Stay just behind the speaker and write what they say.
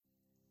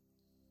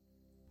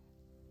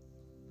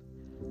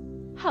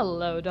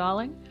Hello,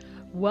 darling.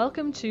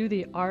 Welcome to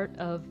The Art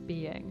of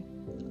Being.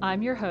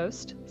 I'm your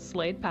host,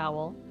 Slade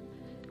Powell,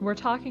 and we're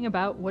talking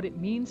about what it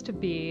means to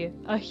be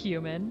a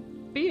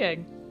human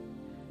being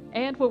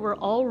and what we're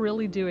all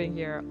really doing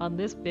here on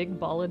this big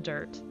ball of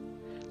dirt.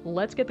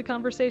 Let's get the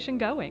conversation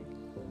going.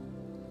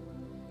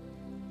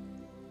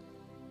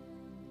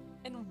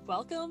 And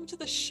welcome to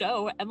the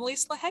show, Emily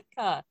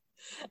Slachetka.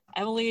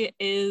 Emily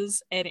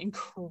is an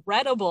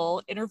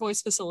incredible inner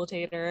voice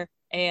facilitator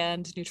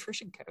and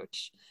nutrition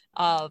coach.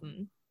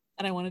 And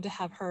I wanted to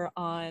have her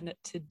on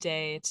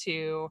today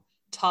to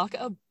talk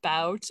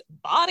about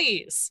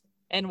bodies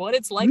and what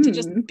it's like to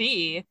just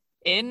be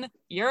in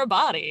your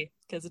body,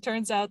 because it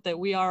turns out that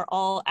we are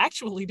all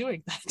actually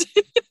doing that.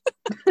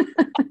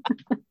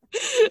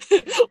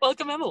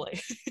 Welcome,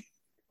 Emily.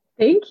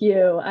 Thank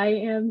you. I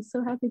am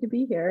so happy to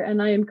be here,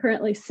 and I am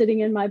currently sitting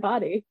in my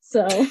body,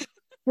 so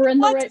we're in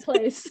the right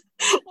place.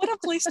 What a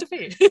place to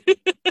be.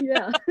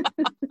 Yeah.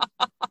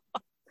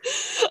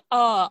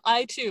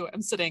 I too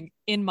am sitting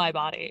in my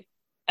body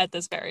at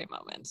this very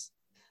moment,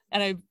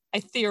 and I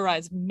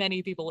theorize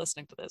many people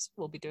listening to this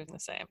will be doing the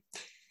same.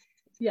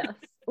 Yes,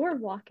 or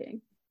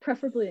walking,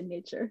 preferably in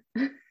nature.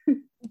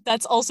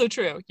 That's also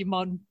true.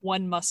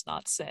 One must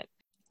not sit.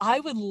 I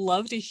would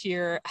love to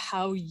hear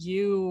how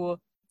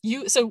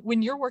so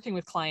when you're working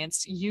with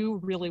clients, you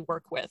really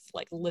work with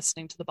like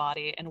listening to the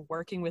body and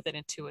working with it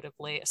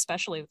intuitively,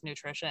 especially with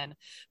nutrition,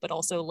 but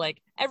also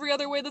like every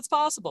other way that's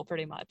possible,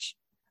 pretty much.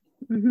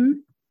 Mm-hmm.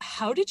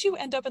 How did you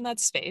end up in that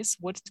space?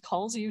 What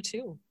calls you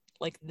to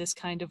like this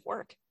kind of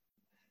work?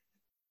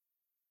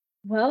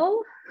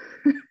 Well,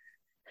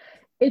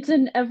 it's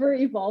an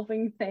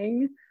ever-evolving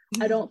thing.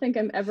 I don't think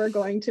I'm ever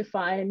going to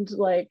find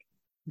like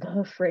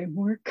the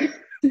framework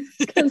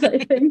because I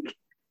think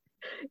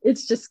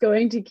it's just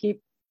going to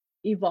keep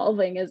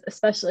evolving,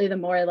 especially the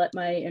more I let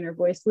my inner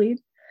voice lead.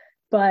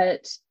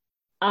 But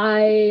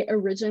I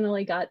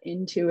originally got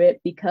into it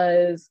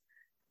because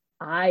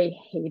I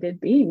hated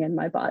being in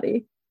my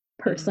body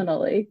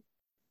personally.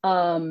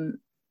 I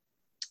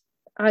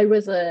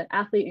was an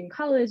athlete in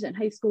college and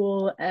high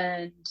school,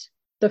 and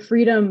the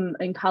freedom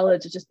in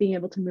college of just being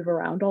able to move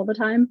around all the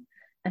time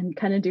and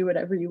kind of do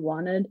whatever you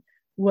wanted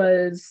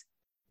was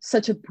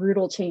such a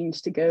brutal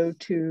change to go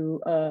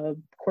to a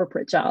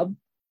corporate job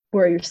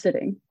where you're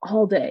sitting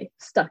all day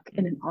stuck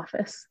in an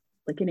office,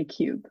 like in a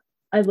cube.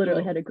 I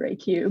literally had a gray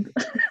cube.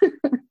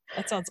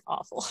 That sounds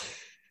awful.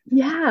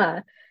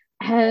 Yeah.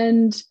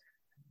 And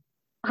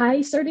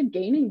I started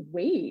gaining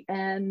weight,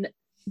 and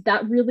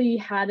that really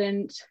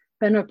hadn't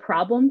been a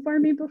problem for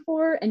me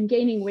before. And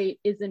gaining weight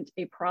isn't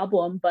a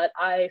problem, but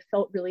I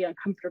felt really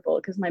uncomfortable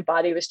because my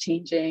body was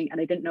changing and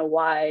I didn't know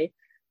why.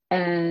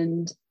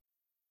 And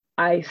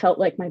I felt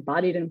like my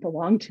body didn't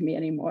belong to me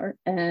anymore.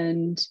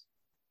 And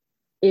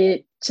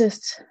it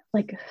just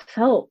like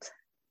felt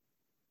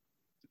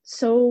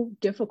so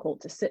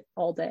difficult to sit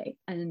all day.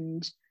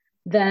 And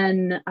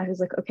then I was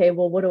like, okay,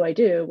 well, what do I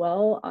do?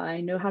 Well,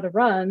 I know how to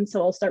run,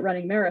 so I'll start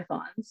running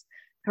marathons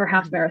or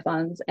half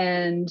marathons.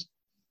 And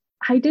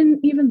I didn't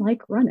even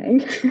like running,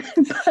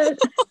 but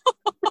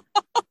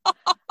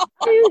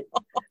I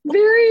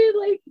very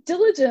like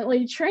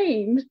diligently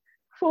trained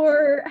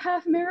for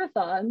half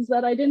marathons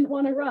that I didn't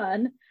want to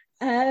run.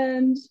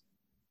 And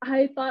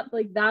I thought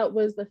like that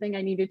was the thing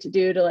I needed to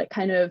do to like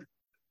kind of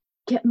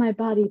get my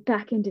body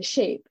back into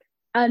shape.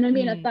 And I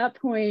mean, at that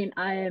point,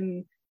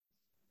 I'm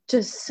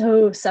just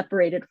so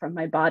separated from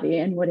my body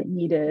and what it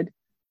needed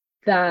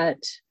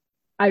that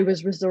I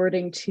was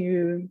resorting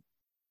to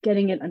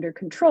getting it under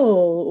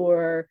control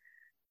or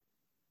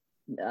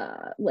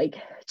like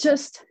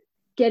just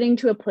getting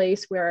to a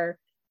place where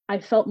I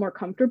felt more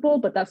comfortable,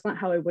 but that's not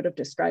how I would have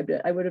described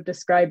it. I would have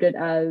described it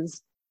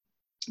as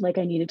like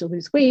I needed to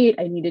lose weight.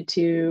 I needed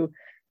to,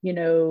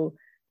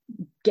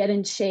 get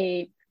in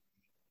shape,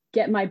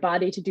 get my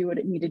body to do what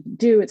it needed to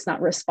do. It's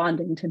not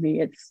responding to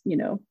me. It's,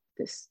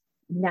 this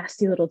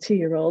nasty little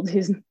 2-year-old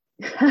who's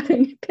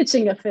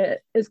pitching a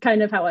fit is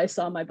kind of how I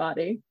saw my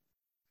body.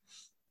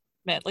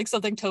 Man, like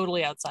something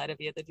totally outside of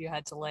you that you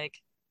had to like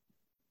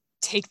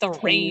take the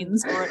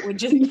reins, or it would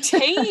just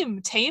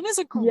tame is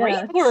a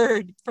great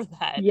word for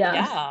that.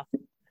 Yeah.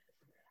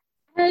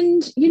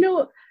 And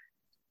the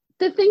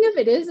thing of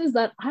it is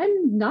that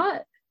I'm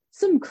not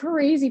some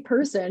crazy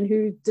person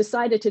who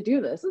decided to do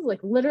this. This is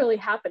like literally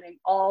happening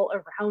all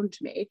around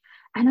me.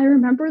 And I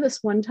remember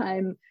this one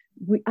time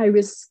I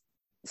was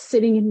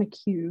sitting in my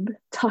cube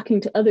talking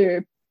to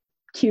other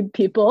cube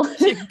people.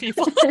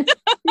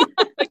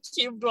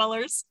 Cube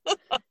dwellers.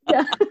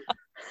 Yeah.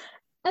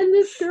 And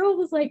this girl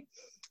was like,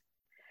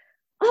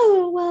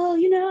 oh, well,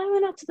 I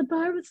went out to the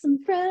bar with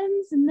some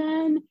friends, and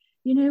then,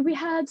 we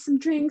had some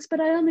drinks,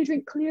 but I only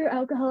drink clear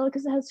alcohol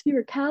because it has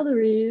fewer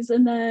calories.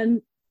 And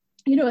then,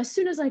 as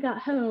soon as I got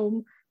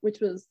home, which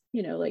was,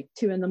 like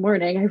 2 a.m,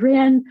 I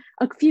ran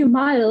a few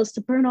miles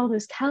to burn all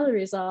those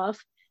calories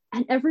off.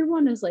 And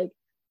everyone is like,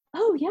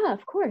 oh yeah,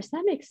 of course,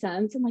 that makes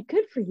sense. I'm like,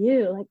 good for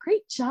you. Like,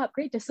 great job,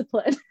 great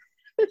discipline.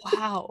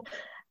 Wow.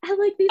 And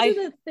like, these are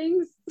the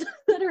things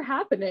that are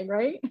happening,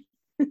 right?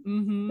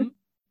 Mm-hmm.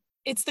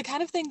 it's the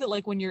kind of thing that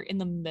like when you're in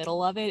the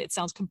middle of it, it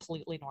sounds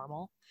completely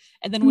normal.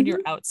 And then when Mhm.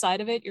 you're outside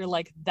of it, you're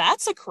like,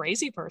 that's a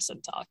crazy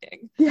person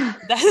talking. Yeah.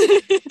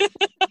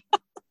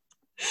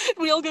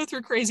 We all go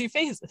through crazy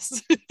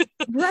phases.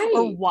 Right.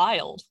 Or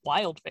wild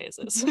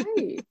phases.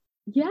 Right.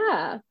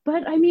 Yeah.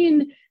 But I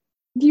mean,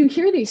 you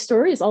hear these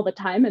stories all the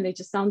time and they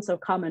just sound so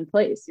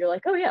commonplace. You're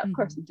like, oh yeah, of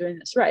course I'm doing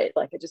this right.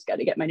 Like I just got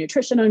to get my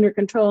nutrition under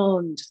control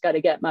and just got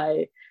to get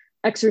my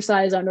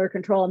exercise under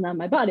control, and then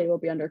my body will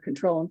be under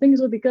control and things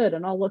will be good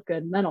and I'll look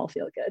good and then I'll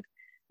feel good.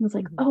 And it's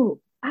like, oh,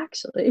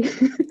 actually,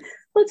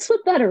 let's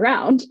flip that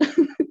around.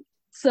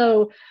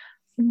 So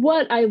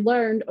what I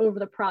learned over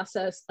the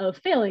process of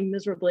failing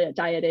miserably at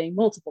dieting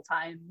multiple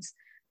times,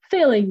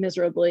 failing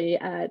miserably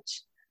at,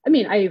 I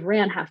mean, I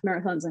ran half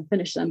marathons and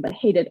finished them, but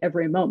hated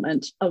every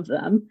moment of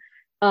them.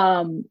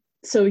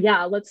 So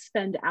yeah, let's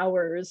spend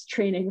hours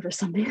training for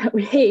something that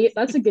we hate.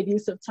 That's a good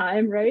use of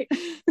time, right?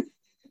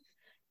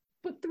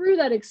 But through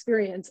that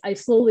experience, I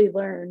slowly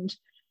learned,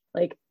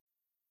 like,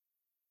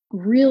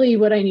 really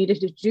what I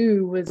needed to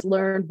do was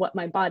learn what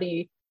my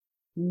body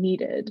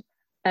needed.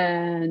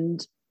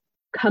 And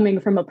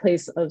coming from a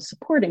place of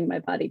supporting my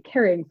body,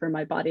 caring for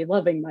my body,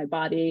 loving my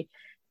body.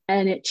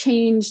 And it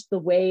changed the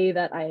way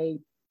that I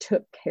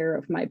took care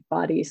of my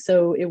body.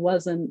 So it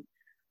wasn't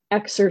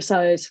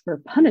exercise for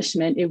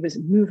punishment, it was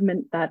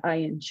movement that I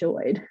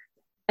enjoyed.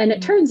 And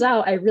it turns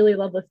out I really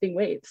love lifting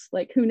weights.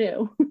 Like, who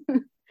knew?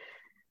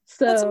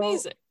 So that's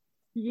amazing.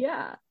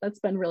 Yeah, that's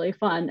been really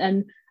fun.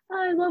 And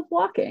I love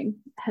walking,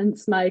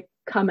 hence my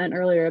comment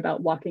earlier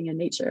about walking in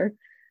nature.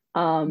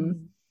 I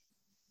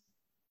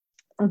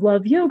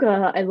love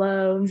yoga. I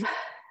love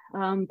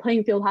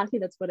playing field hockey.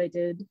 That's what I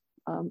did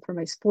for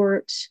my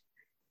sport.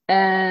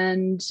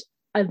 And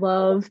I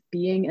love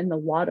being in the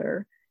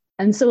water.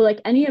 And so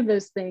like any of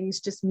those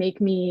things just make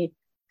me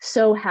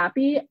so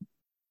happy.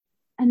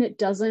 And it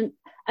doesn't,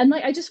 and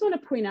like, I just want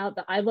to point out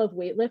that I love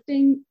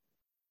weightlifting.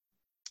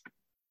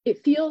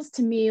 It feels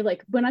to me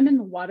like when I'm in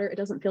the water, it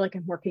doesn't feel like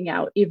I'm working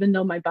out, even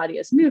though my body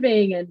is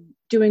moving and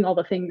doing all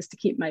the things to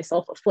keep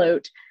myself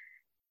afloat.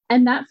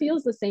 And that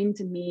feels the same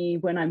to me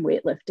when I'm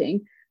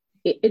weightlifting.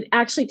 It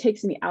actually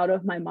takes me out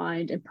of my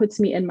mind and puts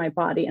me in my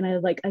body. And I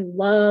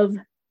love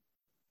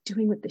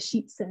doing what the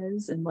sheet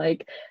says and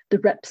like the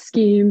rep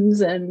schemes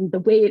and the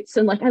weights.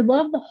 And like, I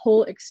love the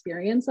whole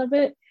experience of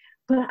it.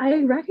 But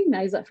I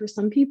recognize that for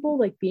some people,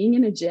 like being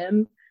in a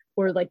gym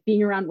or like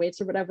being around weights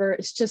or whatever,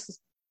 it's just,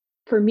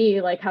 for me,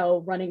 like how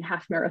running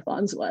half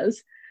marathons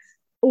was.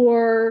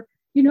 Or,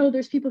 you know,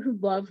 there's people who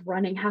love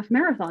running half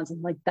marathons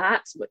and like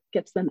that's what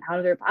gets them out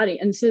of their body.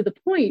 And so the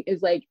point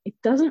is like, it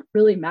doesn't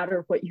really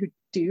matter what you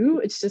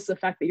do. It's just the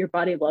fact that your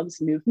body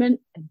loves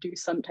movement and do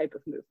some type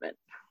of movement.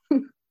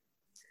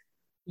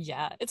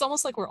 Yeah, it's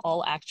almost like we're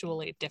all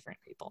actually different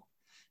people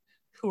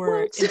who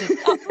are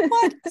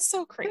what? It's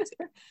so crazy.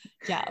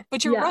 Yeah,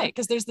 but you're right,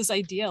 because there's this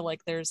idea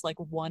like there's like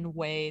one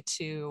way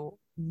to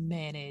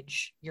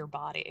manage your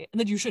body and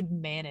that you should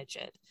manage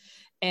it,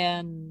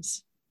 and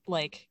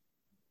like,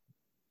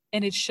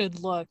 and it should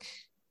look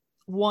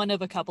one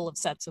of a couple of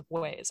sets of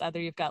ways. Either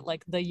you've got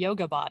like the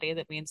yoga body,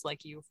 that means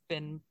like you've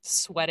been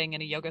sweating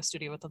in a yoga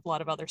studio with a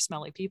lot of other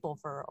smelly people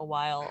for a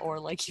while, or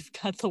like you've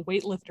got the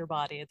weightlifter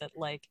body that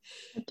like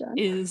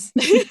is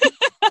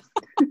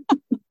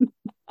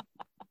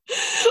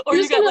or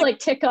you're just gonna like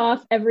tick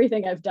off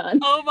everything I've done.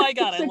 Oh my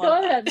god, so I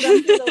love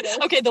that.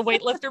 Okay, the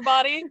weightlifter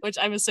body, which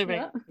I'm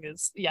assuming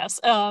is yes.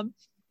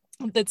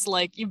 That's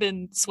like you've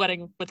been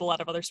sweating with a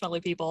lot of other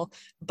smelly people,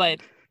 but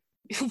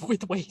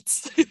with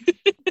weights.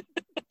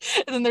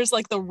 And then there's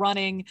like the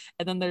running,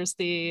 and then there's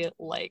the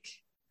like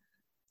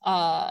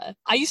I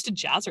used to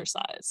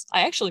jazzercise.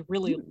 I actually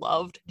really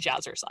loved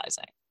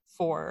jazzercising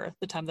for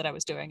the time that I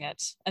was doing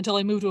it, until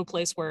I moved to a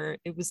place where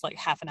it was like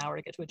half an hour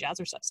to get to a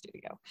jazzercise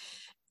studio.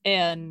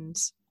 And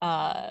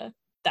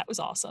that was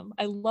awesome.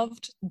 I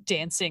loved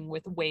dancing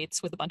with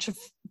weights with a bunch of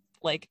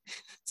like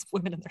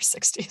women in their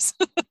 60s.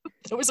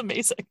 It was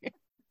amazing.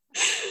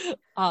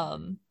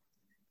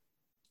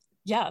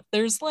 Yeah,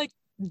 there's like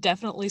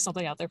definitely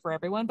something out there for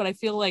everyone, but I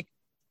feel like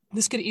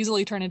this could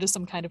easily turn into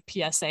some kind of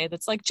PSA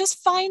that's like, just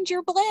find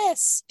your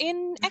bliss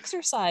in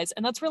exercise.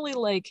 And that's really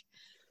like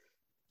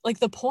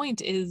the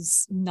point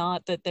is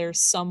not that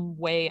there's some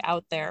way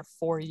out there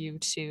for you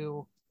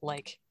to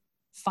like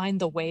find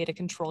the way to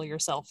control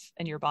yourself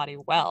and your body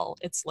well.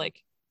 It's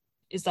like,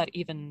 is that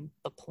even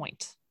the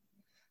point?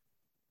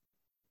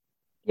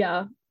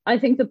 Yeah, I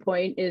think the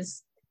point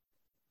is,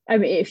 I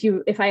mean,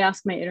 if I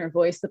ask my inner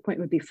voice, the point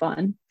would be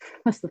fun.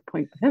 That's the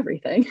point of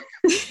everything.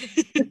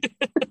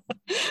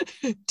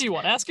 Do you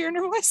want to ask your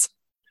inner voice?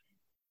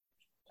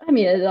 I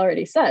mean, it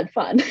already said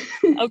fun.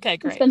 Okay,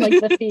 great. It's been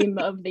like the theme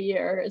of the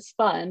year is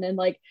fun. And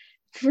like,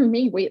 for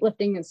me,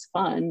 weightlifting is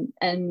fun.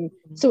 And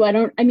so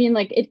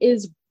it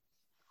is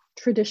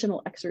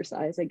traditional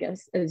exercise, I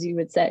guess, as you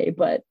would say,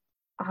 but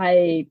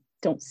I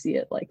don't see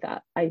it like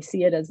that. I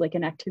see it as like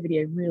an activity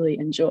I really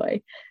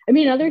enjoy. I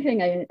mean, another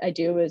thing I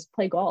do is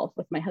play golf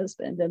with my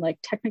husband, and like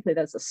technically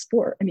that's a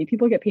sport. I mean,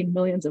 people get paid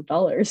millions of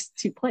dollars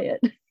to play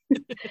it.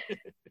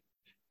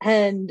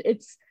 And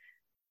it's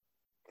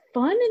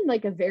fun in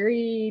like a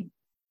very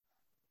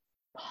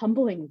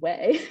humbling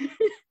way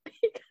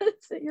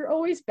because you're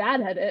always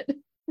bad at it.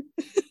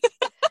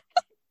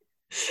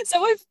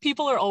 So if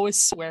people are always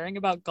swearing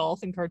about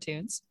golf in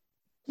cartoons.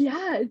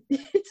 Yeah,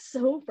 it's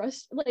so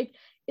frustrating. Like,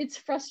 it's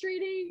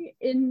frustrating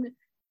in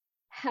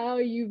how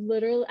you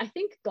literally, I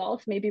think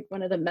golf may be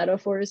one of the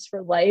metaphors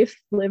for life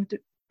lived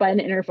by an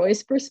inner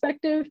voice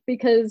perspective,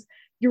 because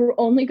you're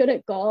only good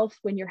at golf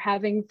when you're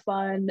having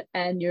fun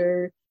and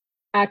you're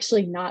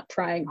actually not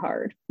trying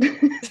hard.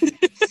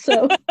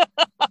 So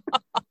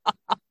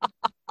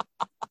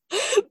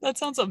that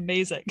sounds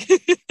amazing.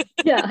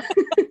 yeah.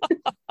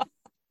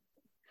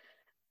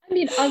 I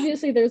mean,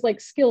 obviously there's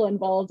like skill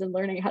involved in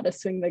learning how to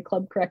swing the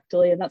club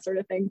correctly and that sort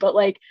of thing, but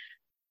like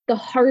the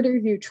harder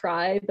you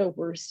try, the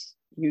worse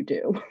you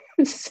do.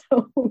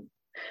 So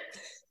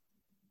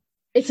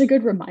it's a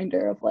good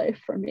reminder of life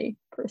for me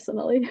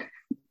personally.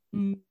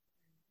 I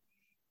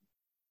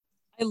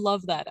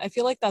love that. I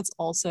feel like that's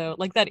also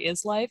like, that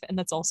is life, and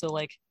that's also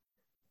like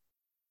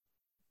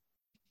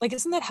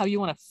isn't that how you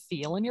want to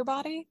feel in your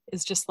body?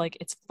 Is just like,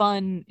 it's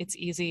fun, it's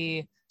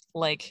easy,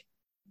 like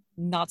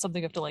not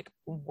something you have to like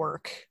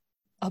work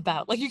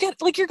about. Like, you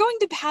get like, you're going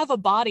to have a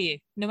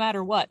body no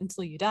matter what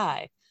until you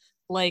die.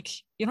 Like,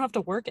 you don't have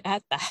to work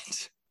at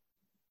that.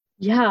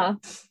 Yeah.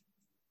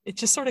 It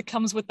just sort of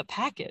comes with the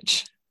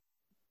package.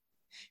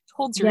 It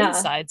holds your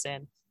insides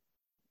in.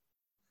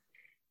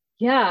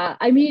 Yeah.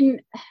 I mean,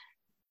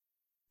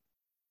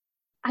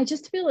 I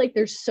just feel like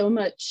there's so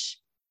much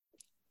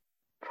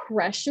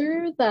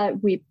pressure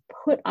that we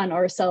put on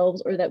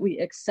ourselves or that we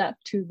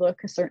accept to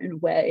look a certain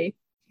way.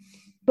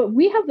 But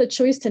we have the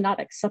choice to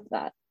not accept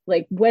that.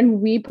 Like,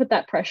 when we put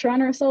that pressure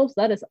on ourselves,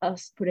 that is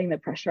us putting the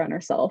pressure on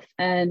ourselves.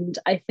 And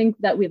I think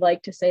that we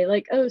like to say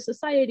like, oh,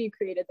 society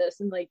created this.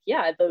 And like,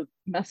 yeah, the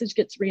message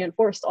gets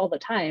reinforced all the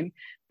time,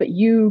 but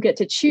you get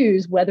to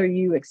choose whether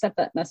you accept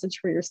that message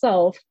for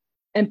yourself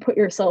and put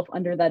yourself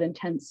under that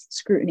intense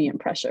scrutiny and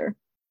pressure.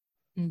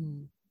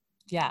 Mm-hmm.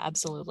 Yeah,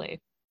 absolutely.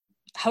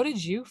 How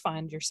did you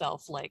find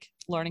yourself like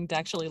learning to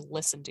actually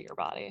listen to your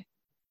body?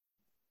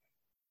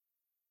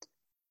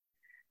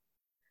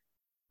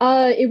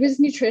 It was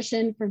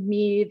nutrition for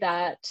me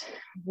that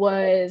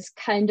was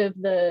kind of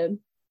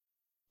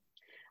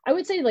I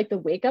would say like the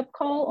wake up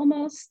call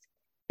almost,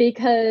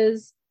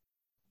 because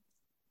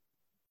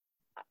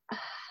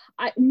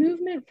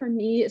movement for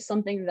me is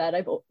something that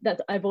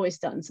I've always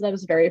done. So that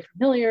was very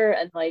familiar,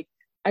 and like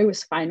I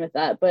was fine with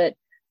that. But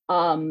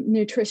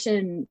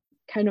nutrition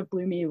kind of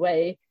blew me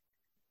away,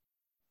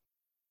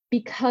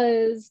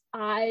 because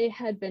I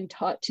had been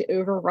taught to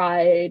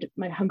override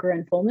my hunger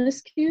and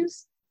fullness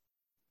cues.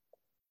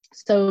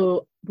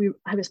 So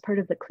I was part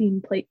of the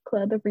clean plate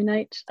club every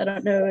night. I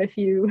don't know if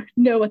you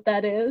know what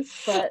that is,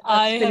 but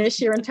finish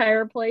your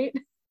entire plate.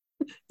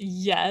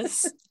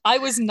 Yes.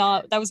 That was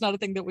not a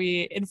thing that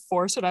we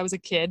enforced when I was a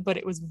kid, but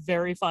it was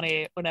very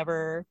funny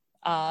whenever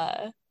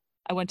I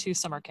went to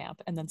summer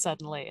camp and then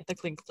suddenly the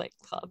clean plate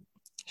club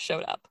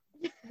showed up.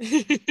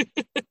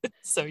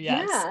 So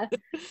yes. Yeah.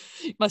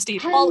 You must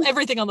eat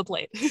everything on the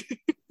plate.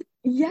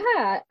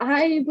 Yeah,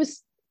 I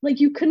was like,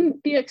 you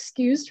couldn't be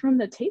excused from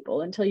the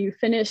table until you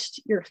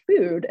finished your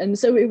food. And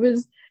so it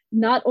was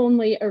not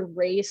only a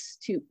race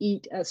to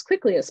eat as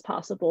quickly as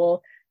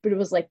possible, but it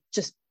was like,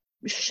 just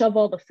shove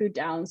all the food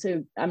down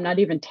so I'm not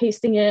even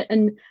tasting it.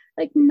 And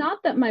like,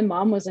 not that my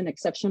mom was an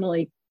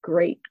exceptionally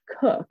great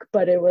cook,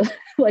 but it was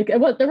like,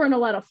 there weren't a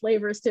lot of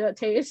flavors to a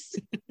taste.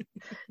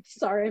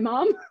 Sorry,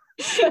 Mom.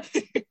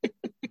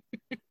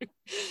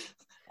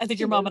 I think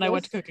your mom and I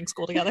went to cooking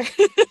school together.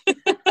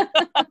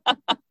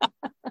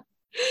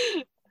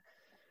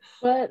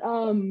 But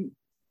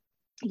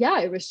yeah,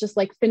 it was just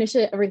like, finish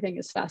everything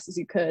as fast as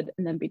you could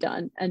and then be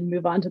done and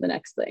move on to the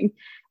next thing.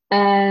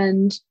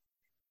 And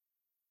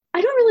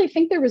I don't really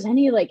think there was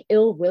any like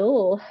ill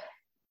will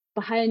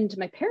behind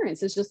my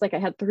parents. It's just like, I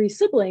had 3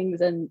 siblings,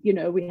 and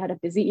we had a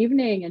busy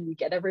evening and we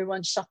get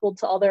everyone shuffled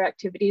to all their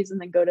activities and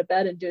then go to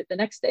bed and do it the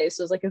next day.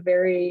 So it was like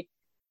it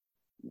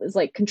was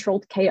like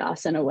controlled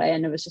chaos in a way,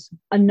 and it was just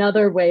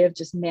another way of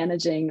just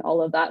managing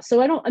all of that. So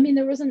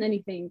there wasn't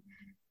anything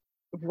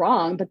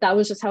wrong, but that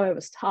was just how I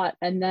was taught.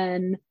 And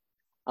then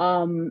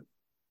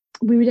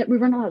we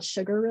weren't allowed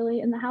sugar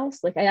really in the house.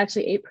 Like, I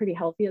actually ate pretty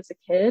healthy as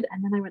a kid,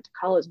 and then I went to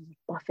college and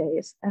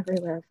buffets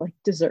everywhere of like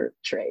dessert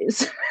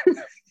trays.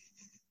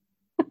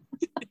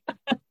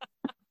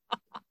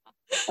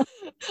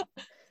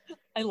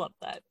 I love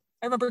that.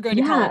 I remember going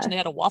to college and they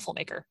had a waffle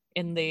maker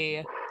in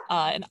the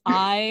and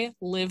I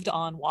lived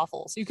on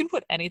waffles. You can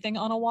put anything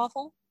on a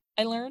waffle.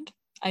 I learned.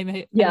 I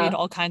made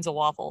all kinds of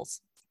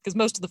waffles because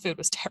most of the food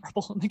was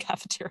terrible in the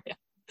cafeteria.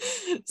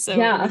 So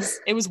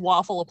it was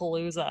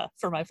waffle-a-palooza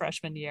for my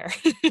freshman year.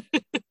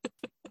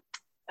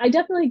 I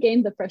definitely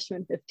gained the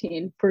freshman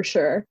 15 for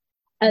sure.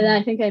 And then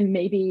I think I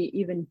maybe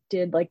even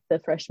did like the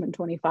freshman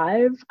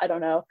 25. I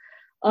don't know.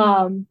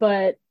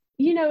 But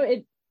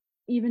it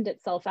evened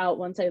itself out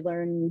once I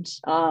learned.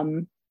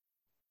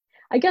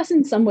 I guess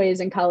in some ways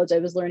in college, I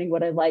was learning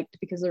what I liked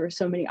because there were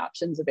so many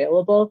options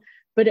available.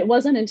 But it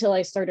wasn't until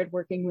I started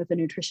working with a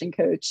nutrition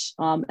coach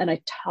and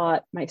I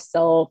taught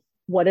myself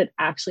what it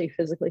actually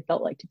physically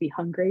felt like to be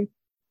hungry,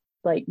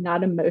 like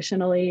not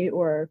emotionally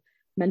or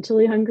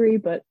mentally hungry,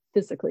 but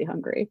physically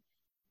hungry.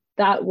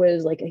 That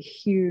was like a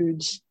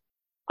huge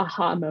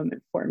aha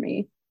moment for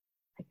me.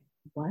 Like,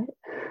 what?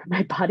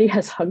 My body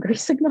has hunger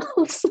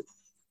signals?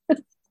 What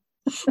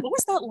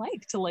was that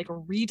like to like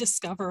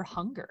rediscover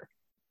hunger?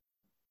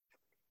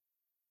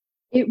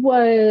 It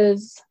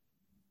was,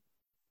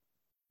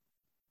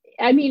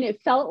 I mean,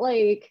 it felt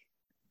like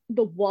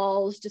the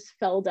walls just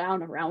fell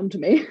down around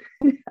me,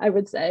 I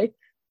would say.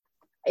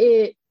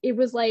 It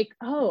was like,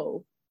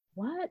 oh,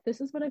 what?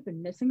 This is what I've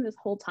been missing this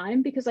whole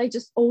time? Because I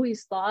just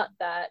always thought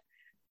that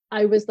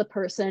I was the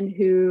person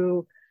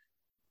who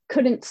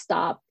couldn't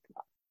stop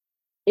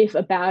if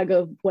a bag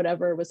of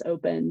whatever was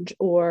opened,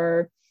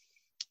 or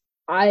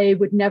I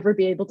would never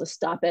be able to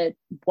stop at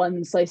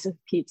one slice of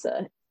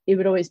pizza. It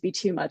would always be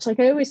too much. Like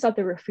I always thought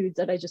there were foods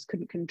that I just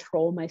couldn't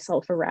control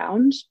myself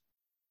around.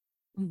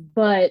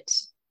 But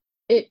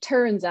it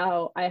turns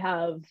out I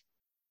have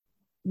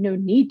no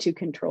need to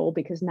control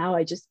because now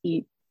I just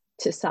eat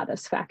to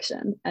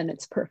satisfaction and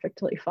it's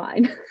perfectly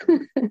fine.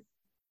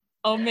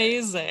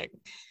 Amazing.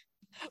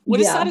 What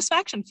does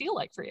satisfaction feel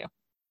like for you?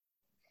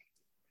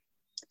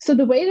 So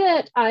the way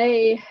that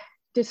I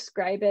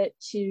describe it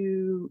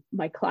to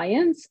my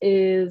clients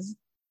is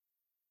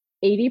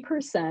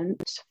 80%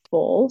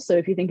 full. So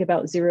if you think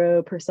about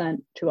 0%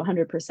 to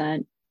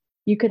 100%,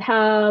 you could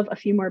have a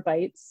few more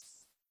bites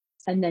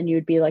and then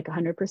you'd be like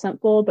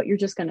 100% full, but you're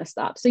just going to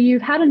stop. So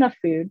you've had enough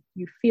food,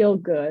 you feel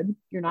good,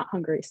 you're not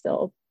hungry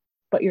still,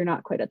 but you're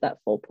not quite at that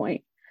full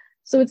point.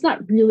 So it's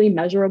not really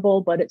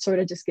measurable, but it sort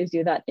of just gives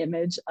you that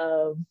image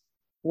of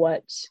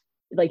what,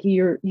 like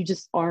you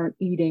just aren't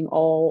eating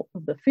all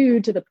of the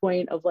food to the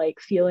point of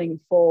like feeling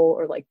full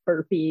or like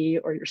burpy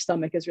or your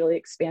stomach is really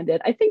expanded.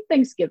 I think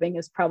Thanksgiving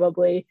is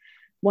probably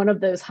one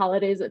of those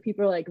holidays that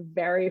people are like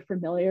very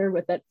familiar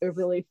with, that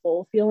overly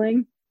full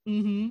feeling.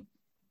 Mm-hmm.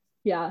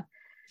 Yeah.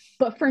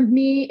 But for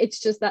me, it's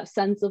just that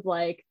sense of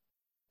like,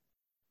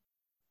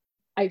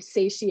 I've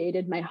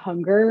satiated my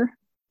hunger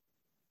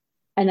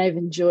and I've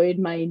enjoyed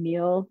my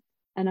meal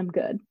and I'm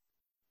good.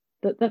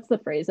 That's the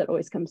phrase that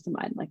always comes to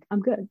mind. Like, I'm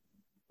good.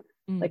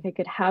 Like I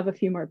could have a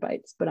few more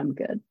bites, but I'm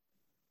good.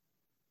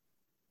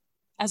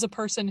 As a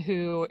person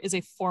who is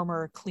a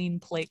former Clean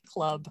Plate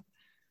Club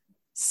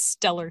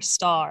stellar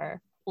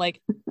star,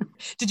 like,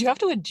 did you have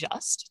to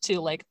adjust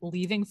to like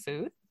leaving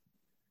food?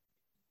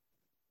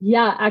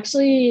 Yeah,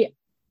 actually,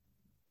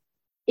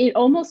 it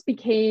almost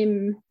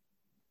became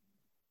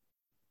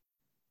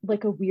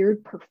like a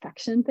weird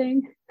perfection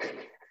thing.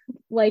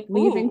 Like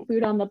leaving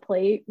food on the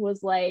plate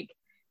was like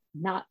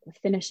not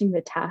finishing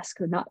the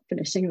task or not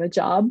finishing the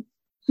job.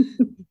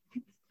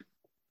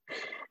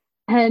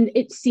 And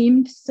it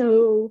seemed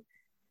so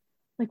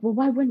like, well,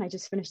 why wouldn't I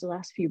just finish the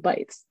last few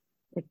bites?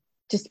 Like,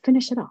 just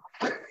finish it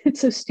off. It's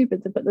so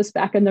stupid to put this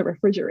back in the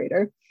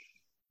refrigerator.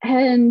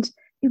 And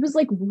it was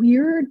like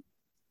weird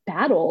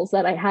battles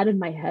that I had in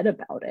my head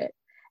about it.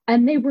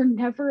 And they were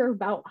never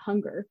about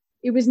hunger.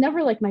 It was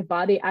never like my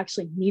body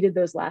actually needed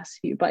those last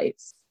few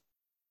bites.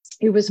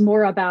 It was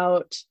more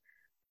about,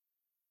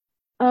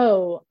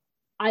 oh,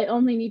 I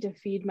only need to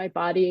feed my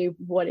body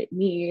what it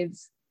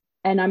needs.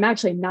 And I'm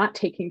actually not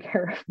taking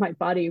care of my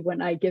body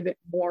when I give it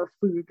more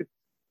food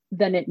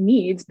than it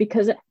needs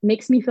because it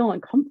makes me feel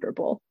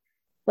uncomfortable.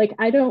 Like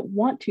I don't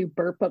want to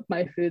burp up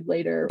my food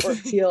later or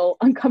feel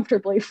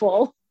uncomfortably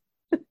full.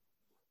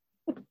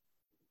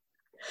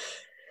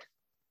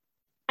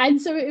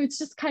 And so it's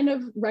just kind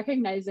of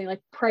recognizing,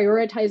 like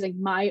prioritizing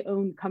my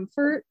own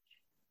comfort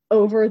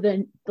over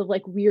the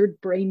like weird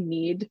brain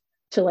need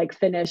to like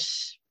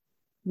finish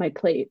my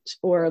plate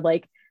or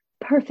like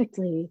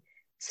perfectly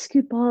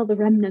scoop all the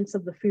remnants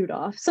of the food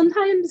off.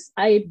 Sometimes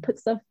I put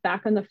stuff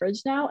back on the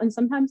fridge now, and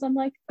sometimes I'm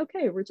like,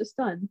 okay, we're just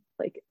done.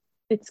 Like,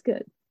 it's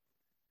good.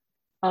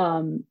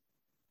 And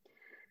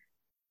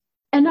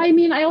I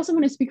mean, I also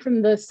want to speak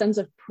from the sense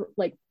of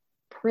like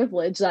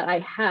privilege that I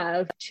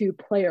have to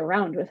play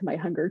around with my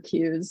hunger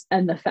cues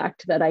and the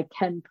fact that I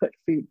can put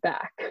food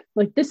back.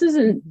 Like, this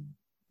isn't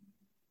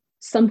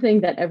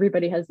something that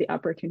everybody has the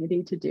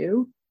opportunity to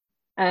do.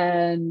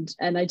 And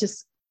I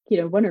just,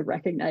 want to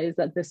recognize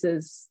that this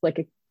is like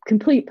a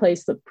complete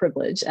place of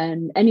privilege,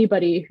 and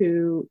anybody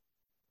who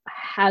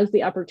has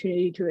the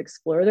opportunity to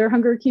explore their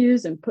hunger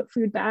cues and put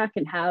food back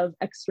and have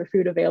extra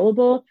food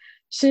available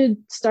should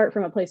start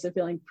from a place of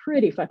feeling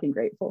pretty fucking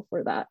grateful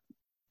for that.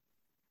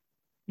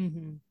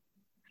 Mm-hmm.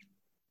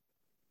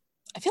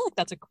 I feel like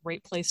that's a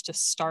great place to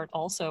start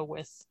also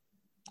with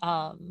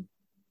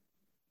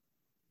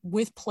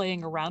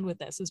playing around with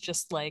this, is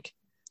just like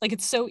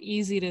it's so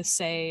easy to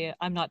say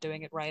I'm not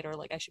doing it right or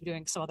like I should be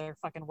doing some other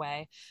fucking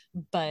way,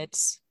 but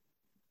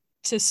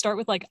to start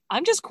with like,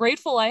 I'm just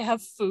grateful I have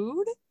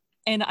food,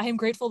 and I am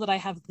grateful that I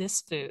have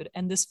this food,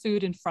 and this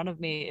food in front of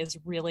me is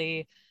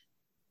really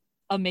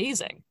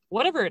amazing,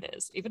 whatever it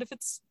is, even if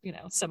it's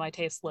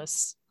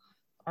semi-tasteless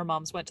our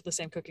moms went to the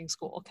same cooking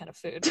school kind of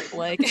food,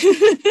 like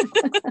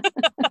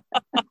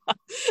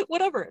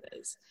whatever it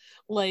is.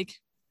 Like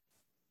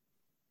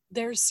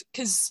there's,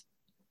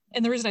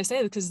 and the reason I say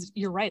it is because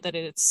you're right that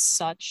it's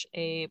such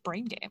a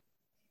brain game.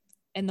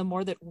 And the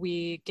more that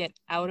we get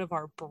out of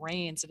our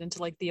brains and into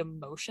like the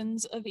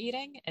emotions of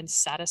eating and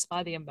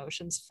satisfy the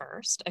emotions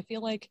first, I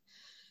feel like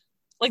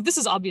this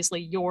is obviously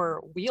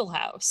your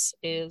wheelhouse,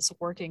 is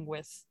working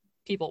with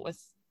people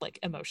with like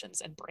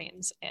emotions and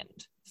brains and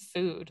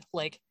food.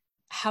 Like,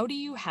 how do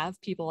you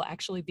have people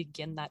actually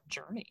begin that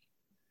journey?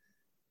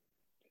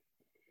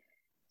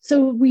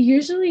 So we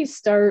usually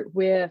start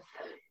with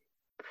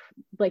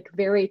like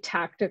very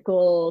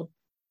tactical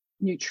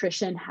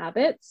nutrition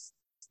habits,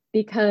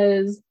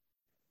 because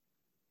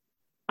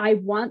I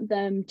want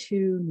them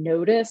to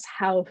notice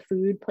how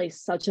food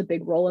plays such a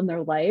big role in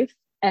their life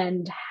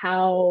and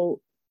how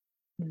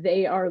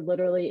they are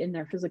literally in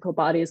their physical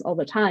bodies all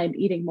the time,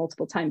 eating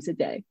multiple times a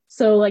day.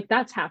 So like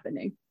that's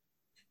happening.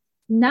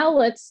 Now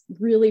let's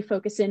really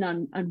focus in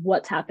on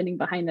what's happening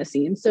behind the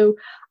scenes. So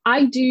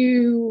I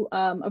do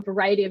a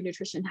variety of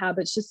nutrition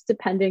habits, just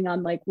depending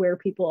on like where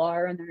people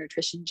are in their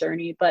nutrition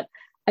journey. But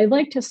I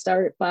like to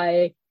start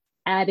by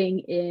adding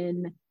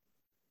in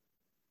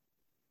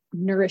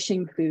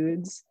nourishing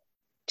foods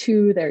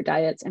to their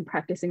diets and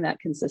practicing that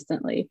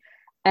consistently.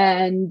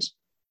 And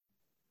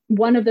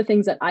one of the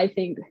things that I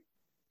think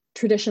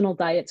traditional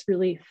diets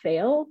really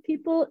fail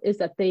people is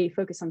that they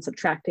focus on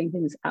subtracting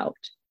things out.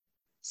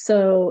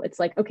 So it's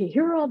like, okay,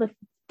 here are all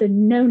the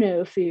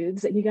no-no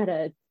foods that you got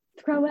to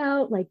throw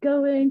out, like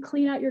go in,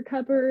 clean out your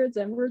cupboards,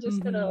 and we're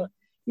just gonna,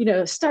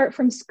 start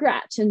from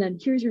scratch. And then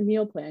here's your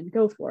meal plan,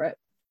 go for it.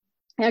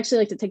 I actually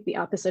like to take the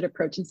opposite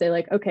approach and say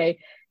like, okay,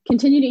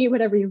 continue to eat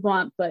whatever you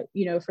want, but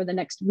for the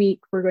next week,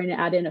 we're going to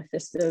add in a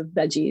fist of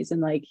veggies, and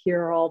like,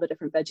 here are all the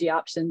different veggie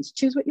options,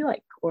 choose what you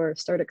like, or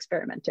start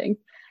experimenting.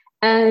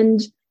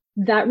 And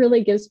that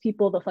really gives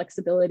people the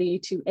flexibility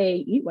to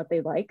eat what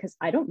they like, because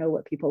I don't know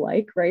what people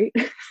like, right?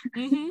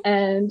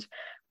 And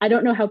I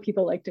don't know how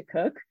people like to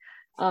cook,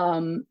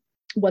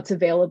 what's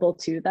available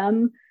to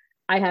them.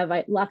 I have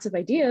lots of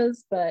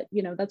ideas, but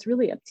that's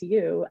really up to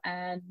you.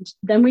 And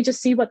then we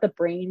just see what the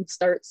brain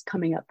starts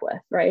coming up with,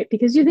 right?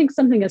 Because you think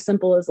something as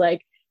simple as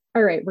like,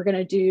 all right, we're going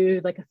to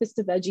do like a fist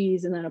of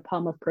veggies and then a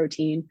palm of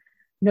protein.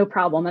 No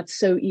problem. That's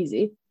so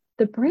easy.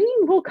 The brain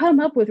will come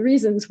up with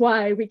reasons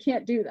why we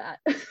can't do that.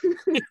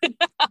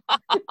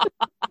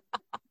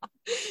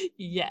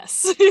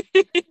 Yes.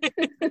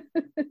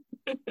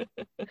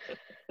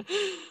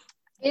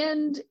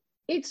 And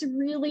it's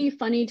really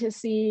funny to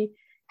see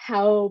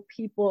how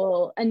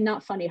people, and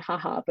not funny,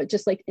 haha, but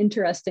just like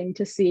interesting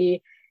to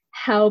see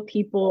how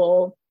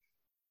people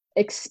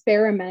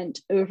experiment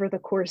over the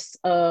course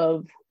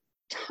of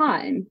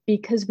time,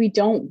 because we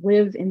don't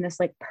live in this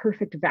like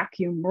perfect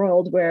vacuum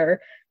world where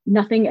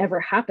nothing ever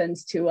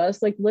happens to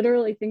us. Like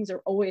literally things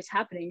are always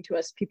happening to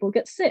us. People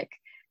get sick,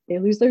 they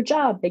lose their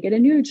job, they get a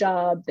new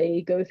job,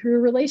 they go through a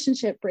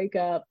relationship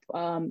breakup.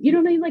 You know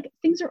what I mean? Like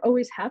things are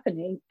always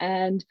happening,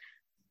 and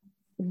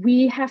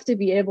we have to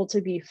be able to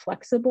be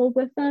flexible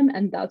with them.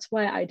 And that's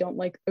why I don't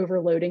like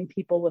overloading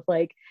people with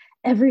like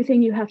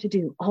everything you have to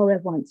do all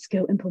at once,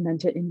 go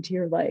implement it into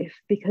your life,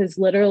 because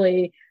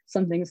literally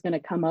something's going to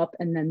come up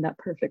and then that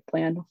perfect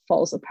plan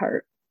falls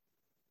apart.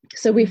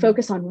 So we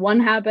focus on one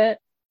habit,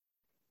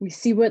 we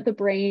see what the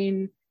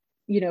brain,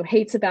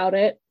 hates about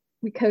it,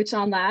 we coach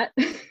on that.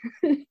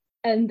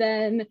 And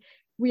then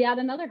we add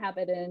another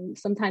habit in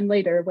sometime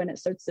later when it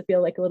starts to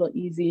feel like a little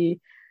easy,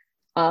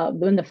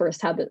 when the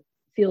first habit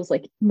feels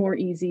like more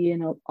easy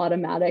and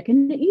automatic.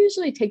 And it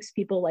usually takes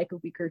people like a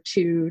week or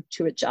two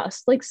to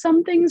adjust. Like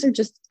some things are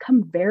just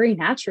come very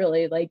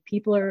naturally. Like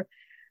people are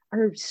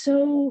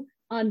so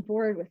on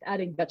board with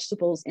adding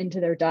vegetables into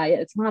their diet.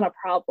 It's not a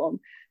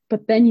problem.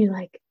 But then you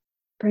like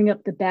bring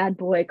up the bad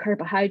boy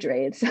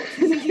carbohydrates.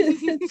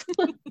 It's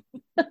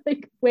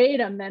like,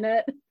 wait a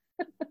minute.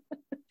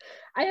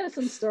 I have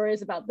some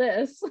stories about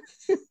this.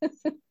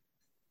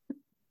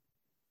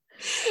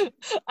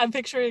 I'm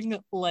picturing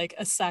like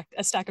a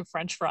stack of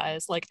French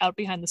fries like out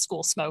behind the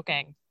school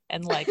smoking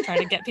and like trying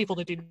to get people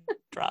to do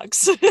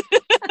drugs.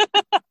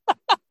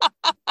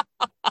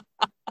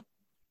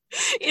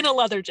 In a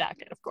leather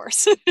jacket, of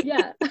course.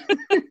 Yeah.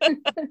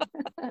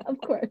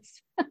 Of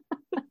course.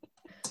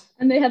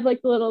 And they have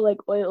like the little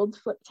like oiled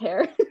flipped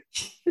hair.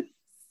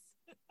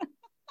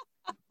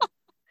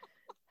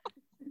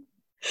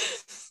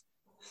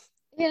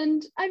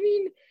 And I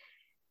mean,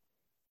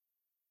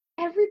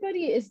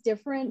 everybody is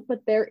different,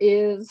 but there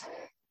is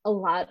a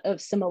lot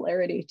of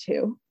similarity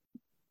too.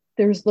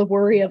 There's the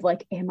worry of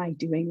like, am I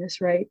doing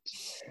this right?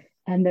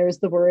 And there's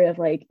the worry of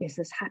like, is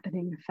this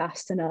happening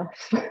fast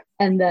enough?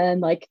 And then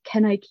like,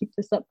 can I keep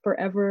this up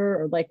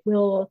forever? Or like,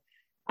 will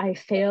I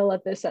fail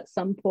at this at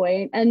some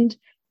point? And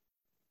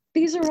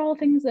these are all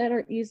things that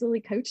are easily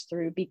coached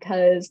through,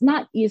 because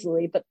not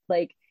easily, but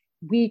like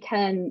we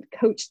can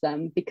coach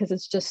them because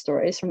it's just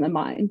stories from the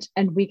mind,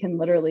 and we can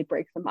literally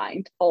break the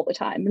mind all the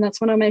time. And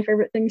that's one of my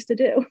favorite things to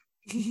do.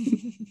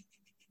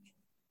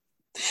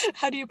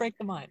 How do you break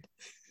the mind?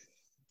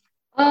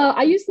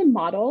 I use the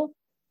model,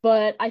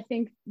 but I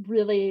think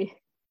really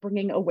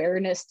bringing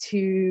awareness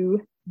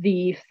to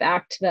the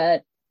fact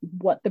that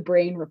what the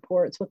brain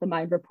reports, what the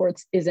mind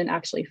reports, isn't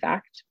actually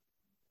fact.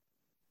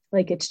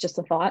 Like it's just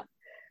a thought.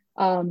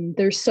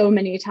 There's so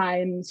many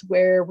times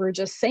where we're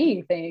just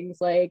saying things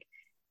like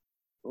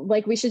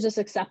we should just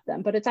accept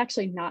them, but it's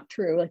actually not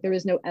true. Like there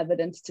is no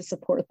evidence to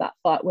support that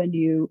thought when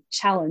you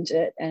challenge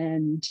it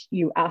and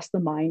you ask the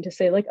mind to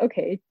say like,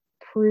 okay,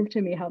 prove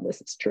to me how this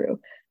is true.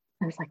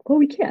 And it's like, well,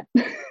 we can't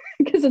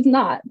because it's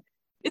not.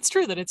 It's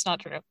true that it's not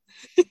true.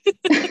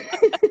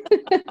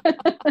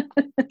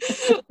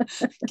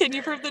 Can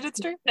you prove that it's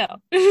true? No.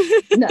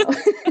 No.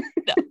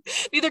 No.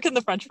 Neither can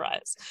the French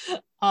fries.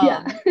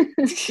 Yeah.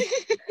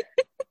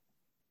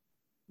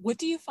 What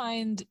do you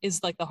find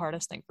is like the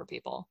hardest thing for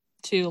people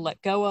to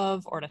let go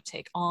of or to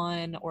take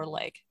on or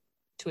like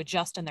to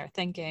adjust in their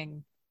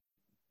thinking?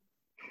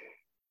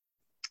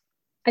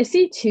 I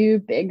see two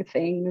big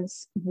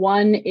things.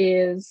 One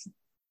is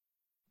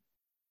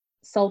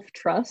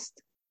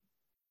self-trust.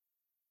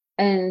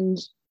 And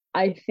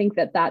I think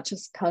that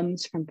just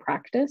comes from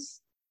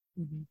practice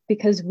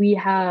because we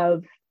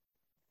have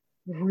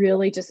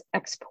really just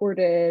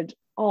exported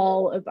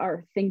all of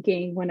our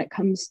thinking when it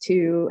comes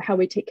to how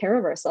we take care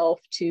of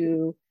ourselves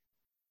to,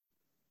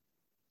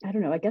 I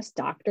don't know, I guess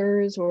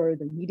doctors or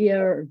the media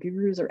or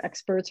gurus or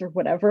experts or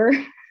whatever.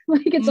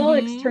 Like it's all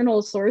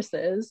external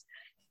sources.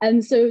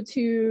 And so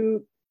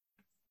to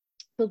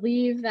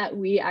believe that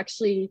we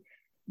actually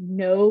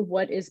know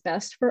what is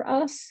best for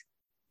us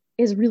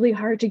is really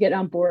hard to get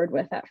on board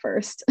with at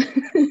first.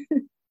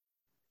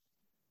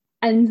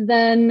 And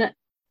then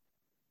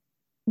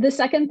the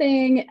second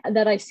thing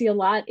that I see a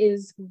lot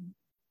is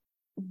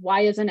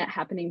why isn't it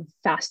happening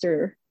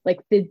faster? Like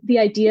the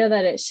idea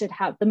that it should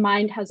have, the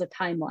mind has a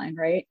timeline,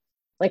 right?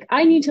 Like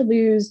I need to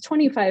lose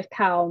 25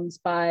 pounds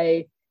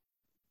by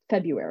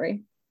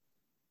February.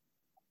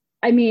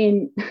 I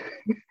mean,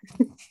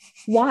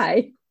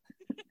 why?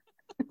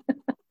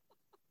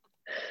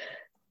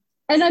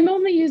 And I'm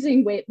only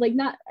using weight, like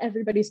not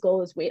everybody's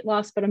goal is weight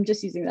loss, but I'm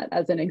just using that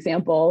as an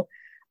example,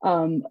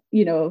 a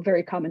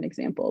very common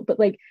example. But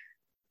like,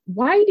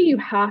 why do you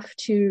have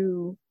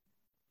to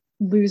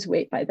lose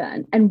weight by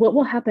then? And what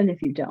will happen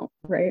if you don't,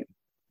 right?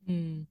 I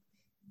mean,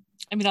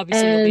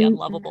 obviously you'll be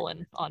unlovable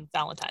on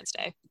Valentine's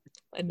Day.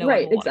 And no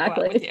one will want to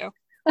go out with you.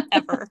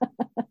 Ever.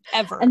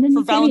 And then for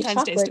you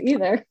Valentine's Day Day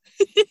either.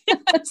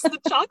 Yes, the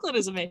chocolate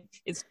is amazing.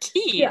 It's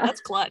key. Yeah.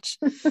 That's clutch.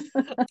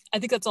 I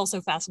think that's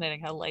also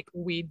fascinating how like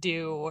we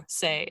do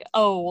say,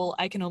 oh, well,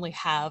 I can only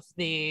have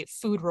the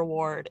food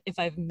reward if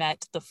I've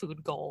met the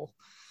food goal.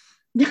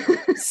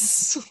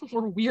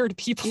 We're weird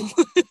people.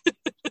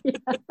 Yeah.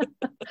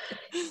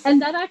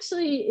 And that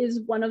actually is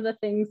one of the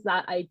things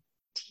that I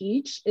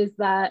teach is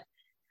that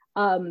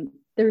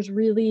there's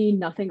really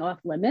nothing off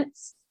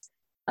limits.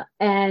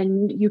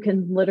 And you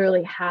can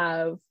literally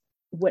have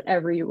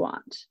whatever you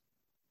want.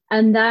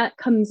 And that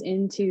comes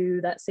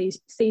into that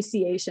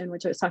satiation,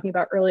 which I was talking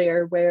about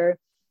earlier, where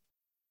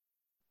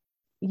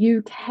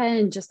you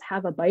can just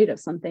have a bite of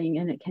something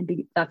and it can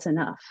be, that's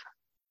enough.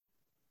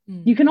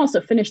 You can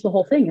also finish the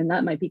whole thing and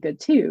that might be good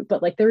too.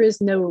 But like there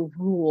is no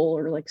rule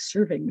or like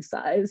serving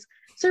size.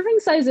 Serving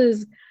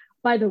sizes,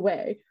 by the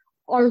way,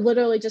 are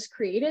literally just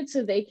created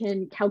so they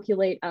can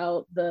calculate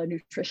out the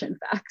nutrition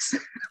facts.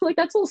 Like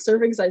that's all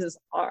serving sizes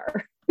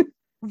are.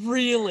 It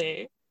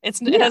Really?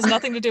 It has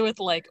nothing to do with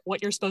like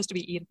what you're supposed to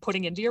be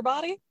putting into your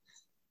body?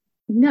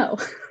 No.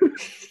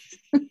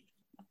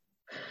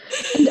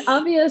 And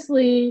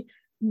obviously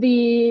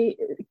the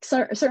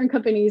certain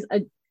companies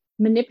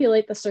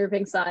manipulate the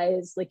serving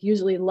size, like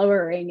usually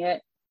lowering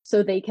it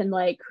so they can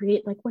like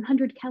create like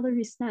 100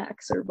 calorie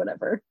snacks or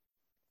whatever.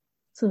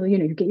 So,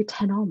 you get your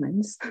 10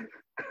 almonds.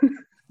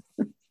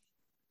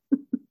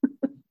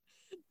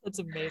 That's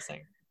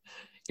amazing.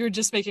 You're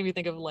just making me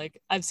think of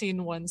like, I've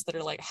seen ones that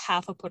are like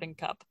half a pudding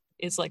cup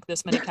is like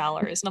this many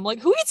calories. And I'm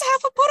like, who eats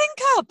half a pudding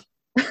cup?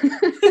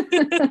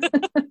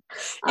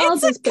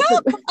 It's a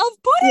cup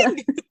of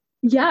pudding.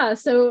 Yeah.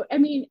 So, I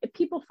mean,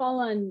 people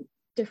fall on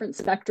different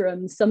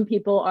spectrums. Some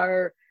people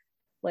are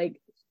like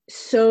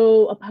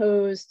so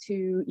opposed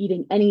to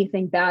eating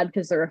anything bad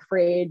because they're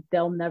afraid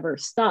they'll never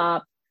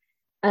stop.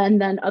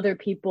 And then other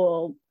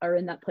people are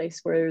in that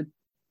place where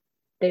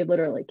they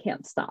literally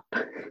can't stop.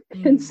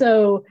 And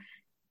so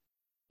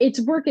it's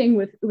working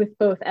with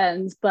both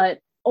ends, but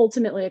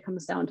ultimately it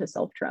comes down to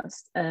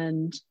self-trust.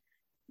 And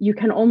you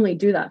can only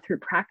do that through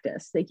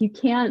practice. Like you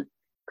can't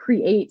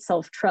create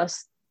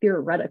self-trust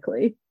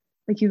theoretically.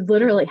 Like you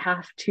literally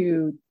have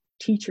to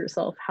teach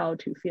yourself how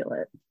to feel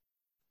it.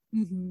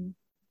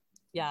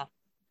 Yeah,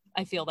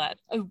 I feel that.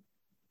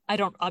 I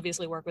don't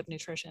obviously work with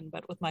nutrition,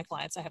 but with my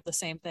clients, I have the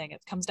same thing.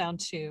 It comes down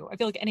to, I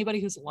feel like anybody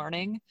who's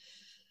learning,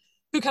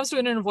 who comes to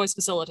an inner voice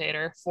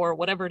facilitator for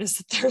whatever it is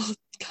that they're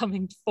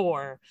coming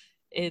for,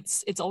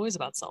 it's always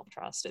about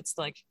self-trust. It's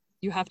like,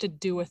 you have to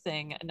do a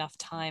thing enough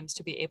times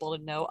to be able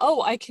to know,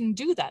 oh, I can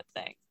do that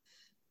thing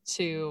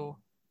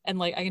and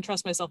like, I can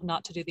trust myself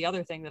not to do the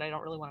other thing that I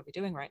don't really want to be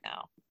doing right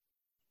now.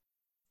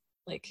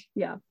 Like,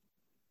 yeah.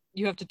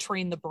 you have to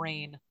train the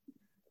brain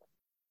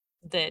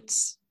that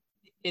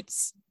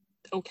it's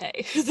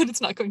okay, that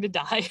it's not going to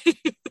die.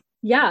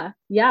 Yeah,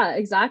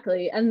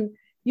 exactly. And,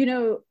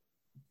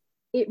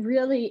 it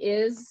really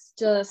is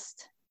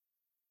just,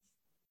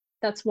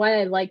 that's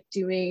why I like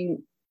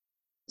doing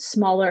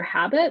smaller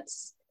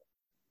habits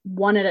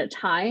one at a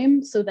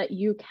time so that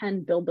you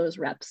can build those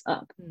reps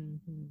up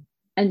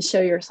and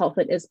show yourself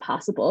it is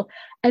possible.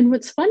 And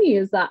what's funny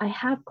is that I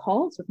have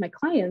calls with my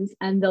clients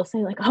and they'll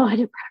say like, oh, I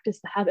didn't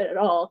practice the habit at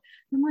all.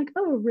 And I'm like,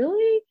 oh,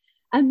 really?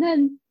 And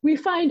then we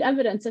find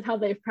evidence of how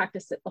they've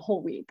practiced it the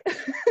whole week.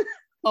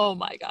 Oh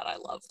my God, I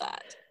love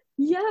that.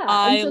 Yeah.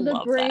 I and so the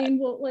love brain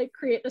that. will like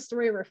create the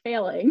story we're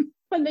failing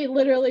when they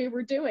literally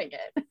were doing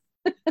it.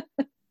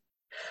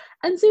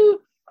 And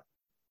so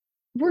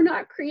we're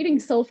not creating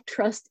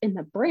self-trust in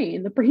the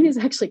brain. The brain is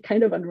actually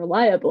kind of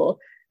unreliable.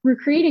 We're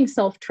creating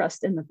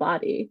self-trust in the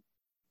body.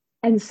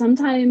 And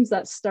sometimes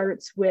that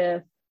starts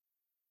with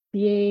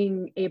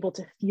being able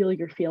to feel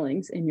your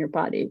feelings in your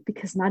body,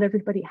 because not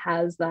everybody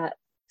has that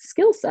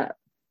skill set.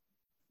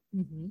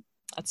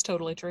 That's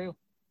totally true.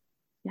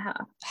 Yeah.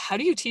 How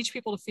do you teach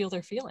people to feel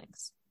their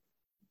feelings?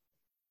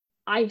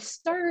 I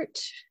start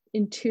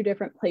in two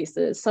different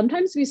places.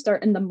 Sometimes we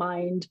start in the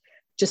mind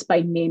just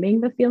by naming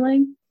the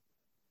feeling.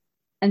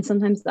 And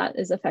sometimes that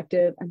is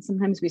effective. And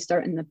sometimes we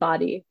start in the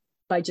body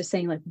by just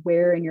saying like,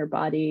 where in your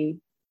body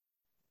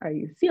are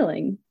you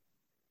feeling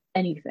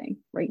anything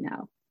right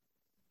now?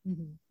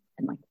 And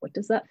like, what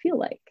does that feel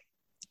like?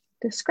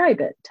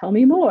 Describe it. Tell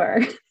me more.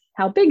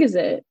 How big is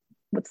it?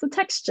 What's the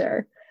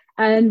texture?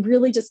 And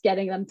really just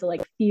getting them to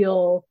like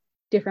feel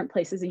different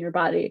places in your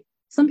body.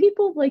 Some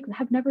people like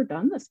have never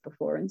done this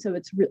before. And so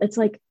it's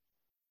like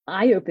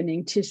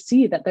eye-opening to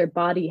see that their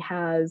body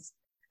has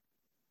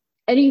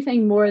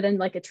anything more than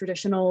like a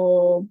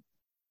traditional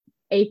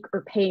ache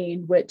or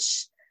pain,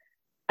 which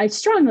I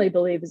strongly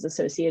believe is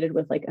associated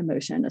with like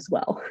emotion as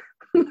well.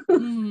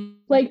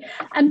 Like,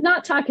 I'm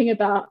not talking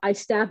about I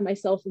stabbed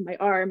myself in my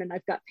arm and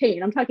I've got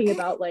pain. I'm talking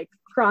about like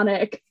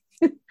chronic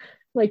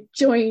like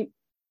joint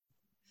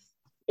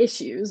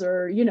issues,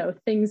 or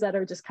things that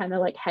are just kind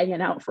of like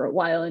hanging out for a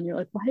while and you're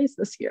like, why is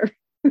this here?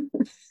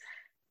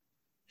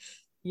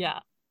 Yeah,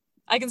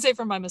 I can say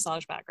from my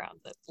massage background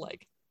that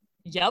like,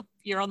 yep,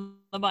 you're on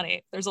the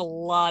money. There's a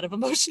lot of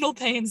emotional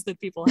pains that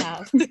people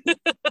have.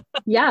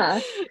 Yeah.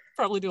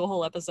 Probably do a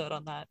whole episode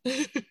on that.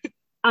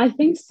 I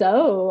think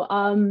so.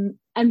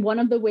 And one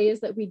of the ways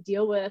that we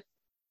deal with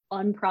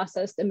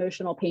unprocessed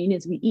emotional pain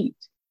is we eat.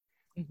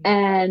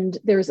 And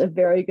there's a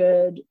very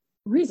good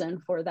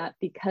reason for that,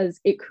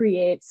 because it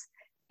creates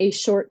a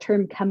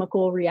short-term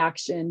chemical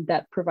reaction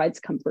that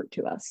provides comfort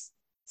to us.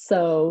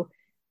 So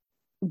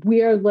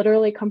we are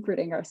literally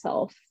comforting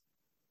ourselves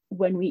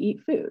when we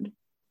eat food.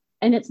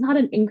 And it's not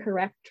an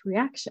incorrect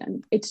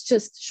reaction. It's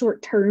just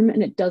short-term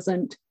and it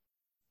doesn't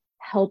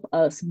help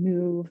us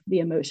move the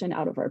emotion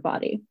out of our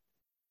body.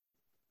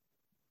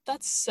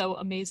 That's so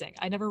amazing.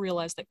 I never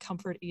realized that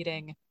comfort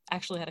eating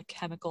actually had a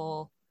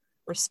chemical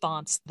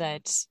response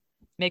that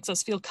makes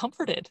us feel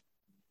comforted.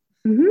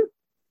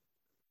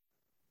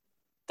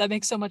 That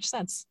makes so much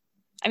sense.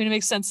 I mean, it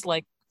makes sense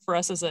like for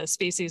us as a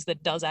species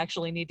that does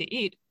actually need to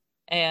eat.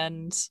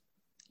 And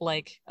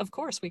like, of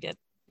course we get,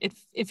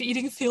 if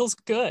eating feels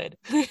good,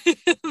 then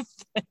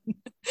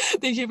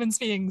the human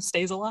being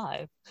stays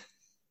alive.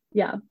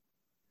 Yeah.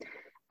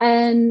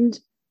 And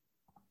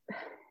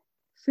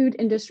food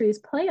industries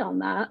play on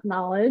that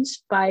knowledge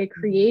by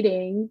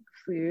creating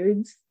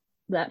foods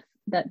that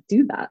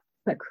do that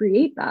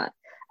create that.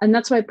 And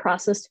that's why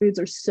processed foods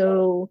are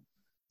so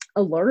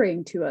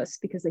alluring to us,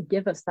 because they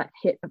give us that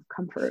hit of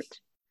comfort,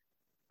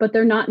 but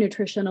they're not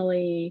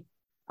nutritionally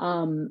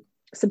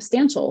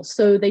substantial.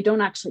 So they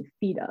don't actually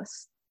feed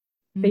us.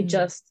 They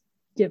just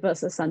give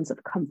us a sense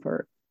of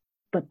comfort,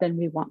 but then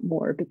we want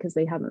more because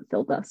they haven't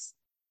filled us.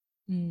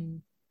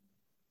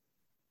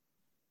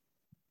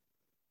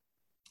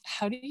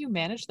 How do you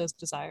manage those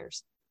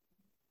desires?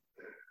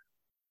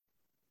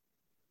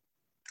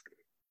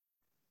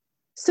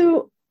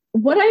 So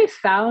what I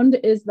found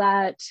is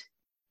that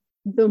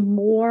the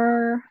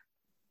more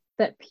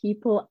that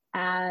people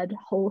add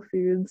whole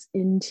foods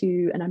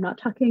into, and I'm not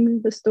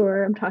talking the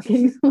store, I'm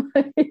talking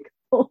like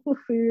whole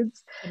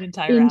foods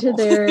into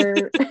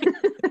their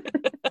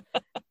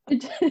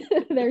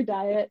their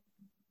diet,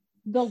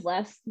 the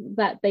less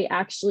that they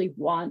actually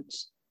want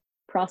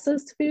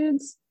processed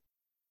foods.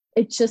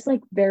 It just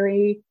like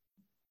very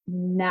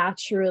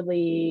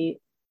naturally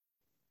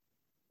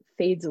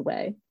fades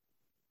away.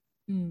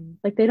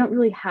 Like they don't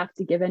really have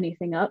to give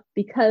anything up,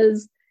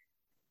 because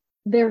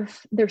they're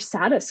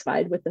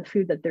satisfied with the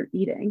food that they're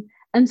eating.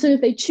 And so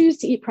if they choose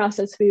to eat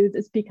processed foods,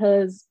 it's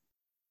because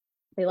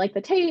they like the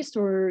taste,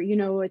 or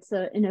it's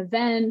an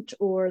event,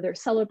 or they're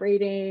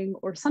celebrating,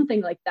 or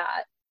something like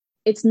that.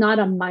 It's not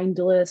a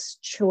mindless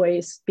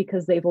choice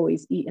because they've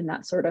always eaten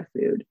that sort of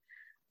food.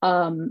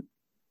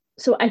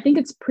 So I think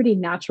it's pretty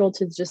natural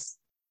to just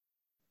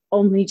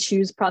only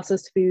choose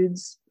processed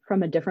foods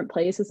from a different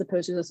place as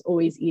opposed to just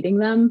always eating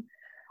them.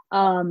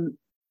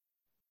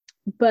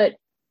 But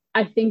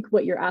I think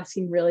what you're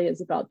asking really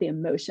is about the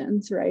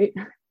emotions, right?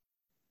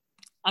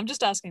 I'm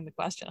just asking the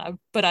question,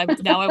 but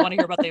now I want to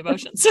hear about the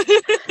emotions.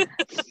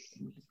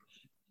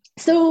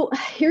 So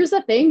here's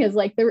the thing is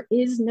like, there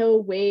is no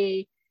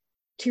way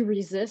to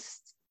resist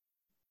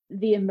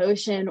the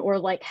emotion or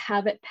like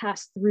have it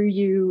pass through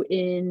you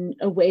in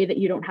a way that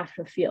you don't have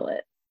to feel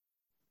it.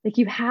 Like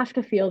you have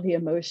to feel the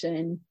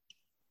emotion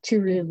to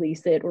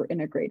release it or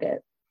integrate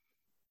it.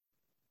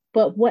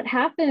 But what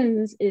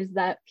happens is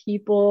that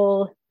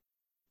people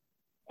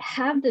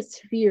have this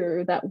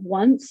fear that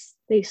once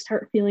they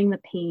start feeling the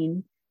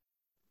pain,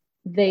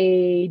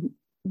 they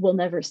will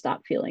never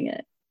stop feeling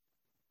it.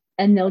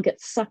 And they'll get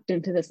sucked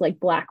into this like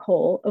black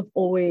hole of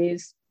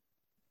always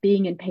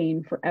being in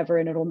pain forever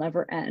and it'll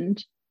never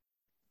end.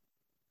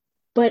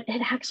 But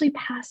it actually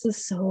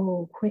passes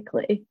so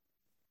quickly.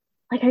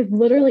 Like I've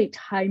literally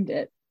timed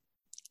it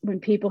when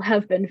people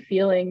have been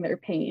feeling their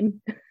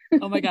pain.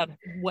 Oh my God.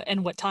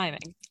 What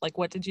timing? Like,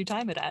 what did you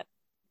time it at?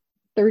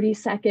 30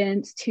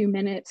 seconds, 2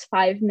 minutes,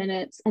 5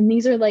 minutes. And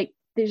these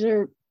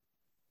are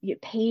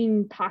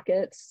pain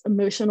pockets,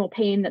 emotional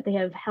pain that they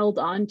have held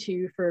on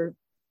to for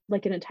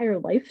like an entire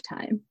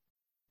lifetime,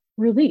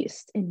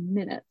 released in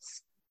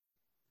minutes.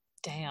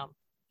 Damn.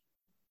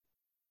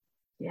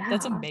 Yeah.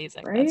 That's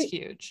amazing. Right? That's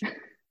huge.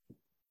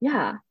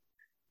 Yeah.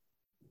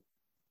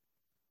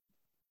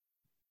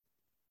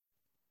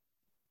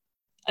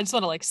 I just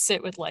want to like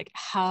sit with like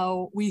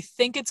how we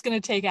think it's going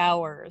to take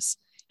hours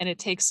and it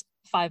takes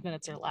 5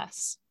 minutes or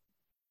less.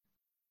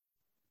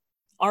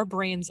 Our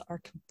brains are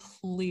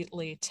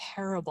completely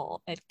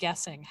terrible at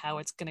guessing how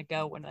it's going to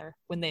go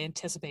when they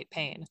anticipate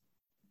pain.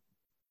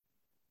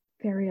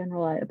 Very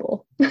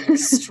unreliable.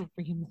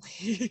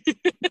 Extremely.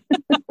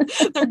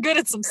 They're good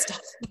at some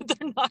stuff, but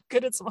they're not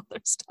good at some other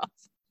stuff.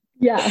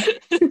 Yeah.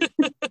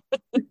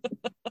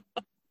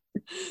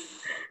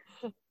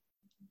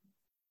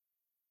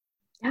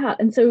 Yeah.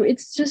 And so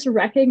it's just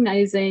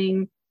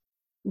recognizing,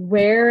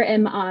 where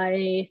am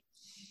I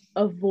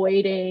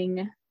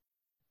avoiding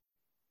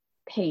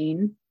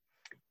pain?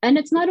 And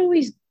it's not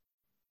always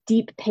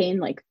deep pain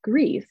like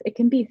grief. It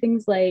can be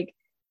things like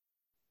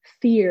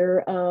fear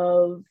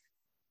of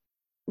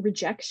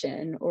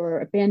rejection or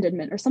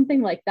abandonment or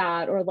something like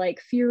that, or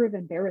like fear of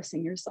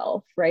embarrassing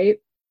yourself, right?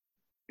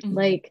 Mm-hmm.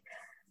 Like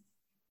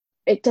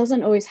it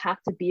doesn't always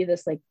have to be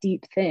this like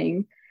deep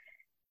thing.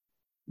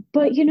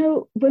 But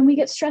when we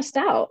get stressed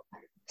out,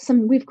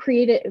 we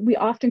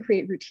often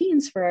create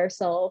routines for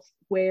ourselves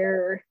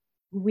where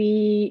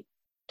we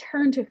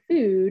turn to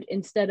food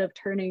instead of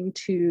turning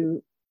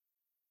to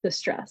the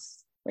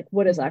stress, like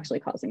what is actually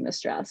causing the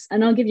stress.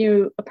 And I'll give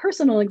you a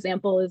personal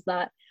example, is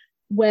that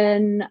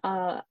when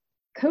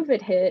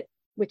COVID hit,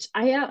 which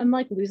I'm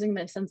like losing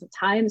my sense of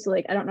time. So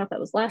like, I don't know if that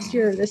was last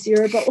year or this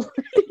year, but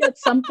at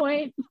some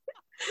point.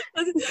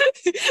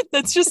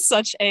 That's just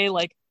such a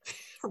like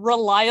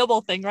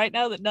reliable thing right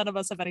now that none of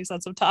us have any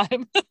sense of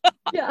time.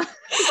 Yeah.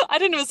 I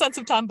didn't have a sense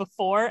of time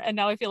before, and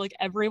now I feel like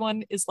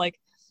everyone is like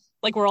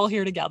we're all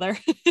here together.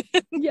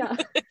 Yeah.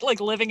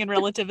 Like living in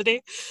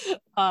relativity.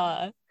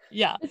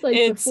 Yeah. It's like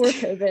before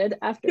COVID,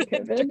 after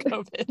COVID. After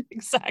COVID,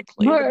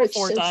 exactly. March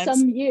of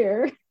some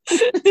year.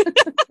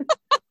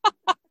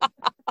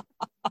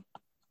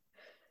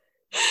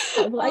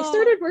 Well, I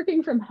started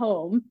working from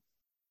home,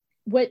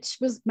 which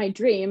was my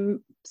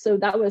dream. So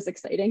that was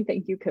exciting.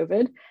 Thank you,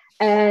 COVID.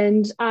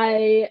 And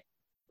I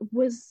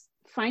was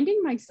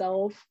finding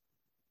myself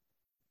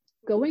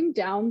going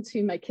down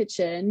to my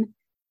kitchen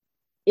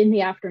in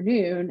the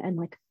afternoon and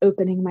like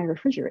opening my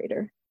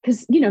refrigerator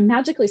because,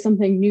 magically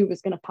something new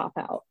was going to pop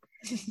out.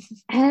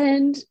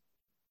 And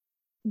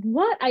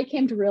what I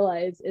came to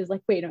realize is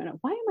like, wait a minute,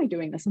 why am I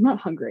doing this? I'm not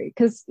hungry.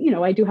 Because,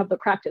 I do have the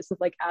practice of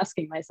like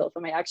asking myself,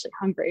 am I actually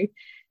hungry?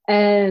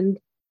 And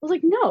I was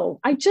like, no,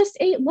 I just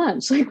ate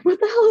lunch. Like, what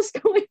the hell is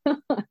going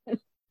on?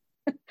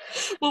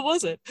 What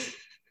was it?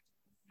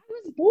 I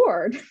was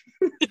bored.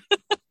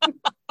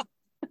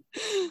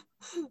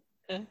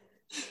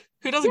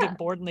 Who doesn't get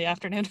bored in the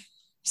afternoon?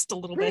 Just a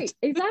little bit.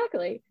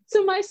 Exactly.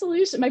 So my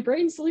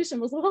brain's solution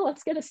was, well,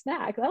 let's get a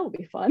snack. That'll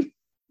be fun.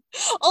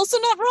 Also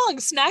not wrong.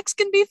 Snacks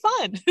can be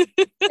fun.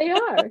 They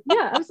are.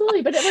 Yeah,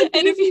 absolutely. But it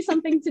gave me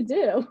something to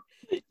do.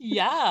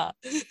 Yeah.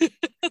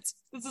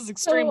 This is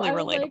extremely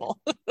relatable.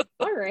 Like,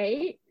 all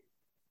right.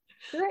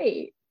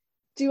 Great.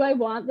 Do I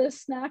want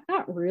this snack?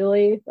 Not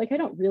really. Like, I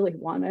don't really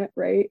want it,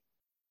 right?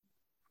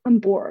 I'm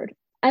bored.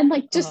 And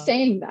like just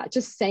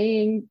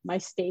saying my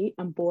state,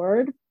 I'm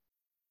bored,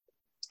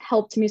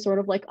 helped me sort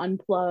of like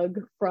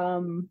unplug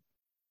from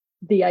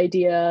the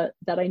idea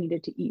that I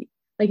needed to eat.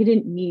 Like I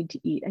didn't need to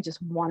eat. I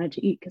just wanted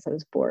to eat because I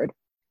was bored.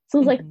 So I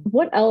was like,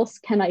 what else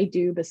can I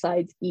do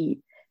besides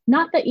eat?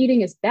 Not that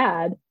eating is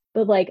bad,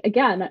 but like,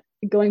 again,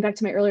 going back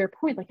to my earlier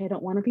point, like I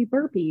don't want to be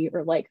burpy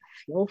or like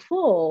feel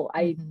full.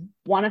 I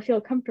want to feel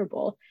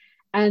comfortable.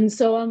 And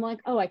so I'm like,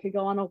 oh, I could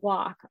go on a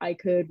walk. I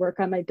could work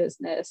on my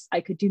business.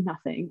 I could do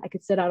nothing. I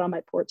could sit out on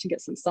my porch and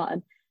get some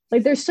sun.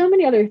 Like there's so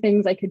many other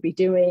things I could be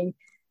doing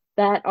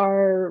that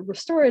are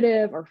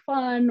restorative or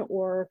fun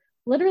or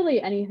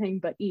literally anything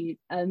but eat.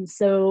 And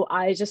so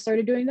I just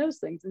started doing those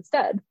things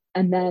instead.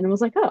 And then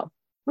was like, oh,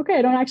 okay,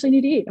 I don't actually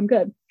need to eat. I'm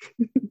good.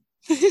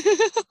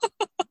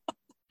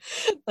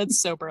 That's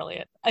so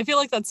brilliant. I feel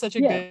like that's such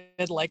a Yeah.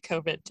 good like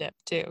COVID tip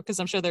too, because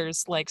I'm sure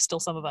there's like still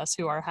some of us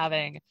who are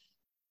having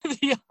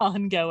the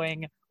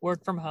ongoing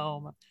work from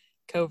home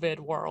COVID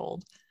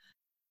world.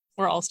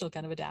 We're all still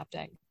kind of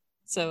adapting.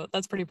 So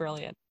that's pretty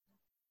brilliant.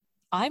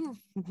 I'm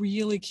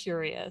really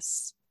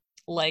curious,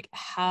 like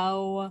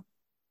how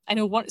I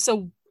know what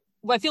so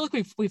I feel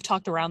like we've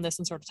talked around this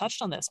and sort of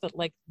touched on this, but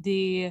like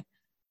the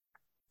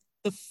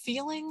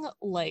feeling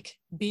like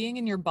being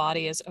in your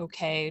body is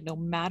okay no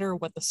matter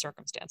what the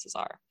circumstances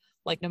are.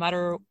 Like no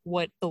matter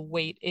what the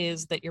weight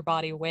is that your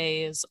body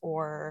weighs,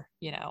 or,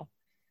 you know,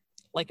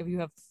 like if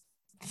you have,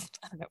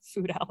 I don't know,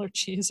 food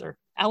allergies,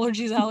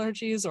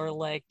 or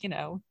like, you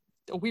know,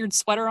 a weird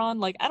sweater on,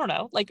 like, I don't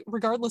know, like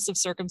regardless of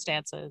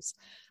circumstances,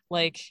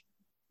 like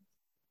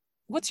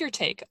what's your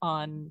take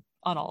on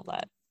all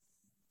that?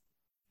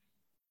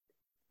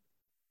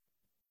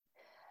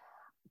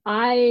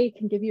 I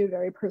can give you a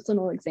very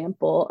personal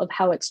example of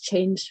how it's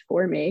changed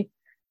for me.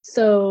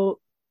 So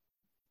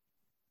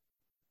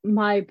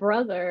my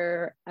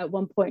brother at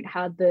one point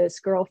had this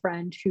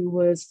girlfriend who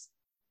was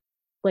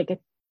like a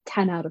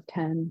 10 out of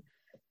 10,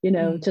 you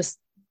know, just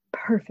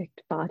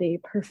perfect body,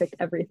 perfect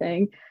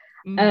everything,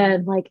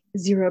 and like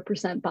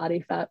 0% body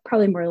fat,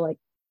 probably more like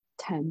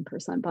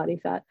 10% body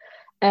fat.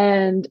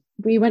 And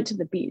we went to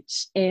the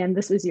beach, and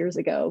this was years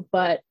ago,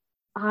 but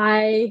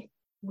I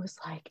was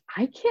like,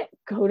 I can't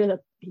go to the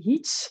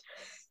beach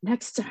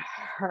next to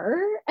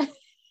her.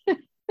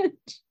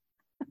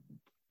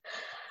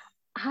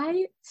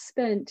 I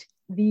spent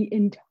the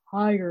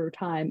entire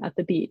time at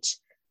the beach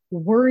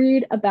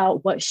worried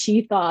about what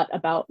she thought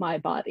about my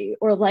body,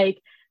 or like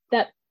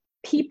that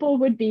people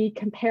would be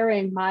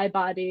comparing my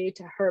body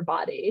to her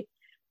body,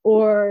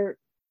 or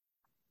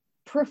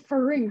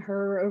preferring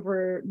her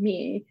over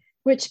me.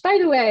 Which, by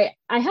the way,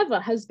 I have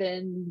a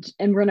husband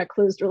and we're in a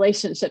closed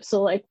relationship.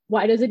 So, like,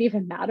 why does it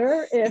even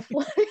matter if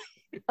like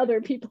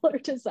other people are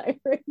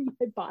desiring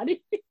my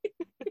body?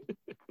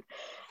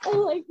 And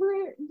like,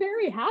 we're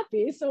very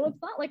happy. So it's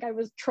not like I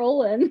was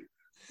trolling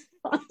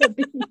on the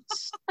beach.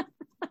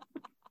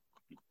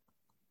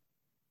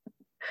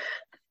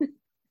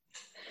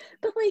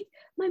 But like,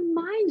 my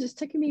mind just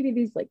took me to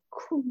these like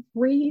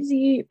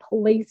crazy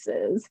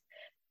places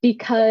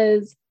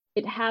because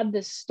it had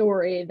this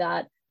story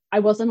that I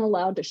wasn't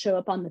allowed to show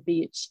up on the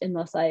beach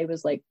unless I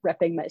was like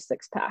repping my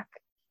 6-pack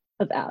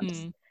of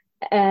abs.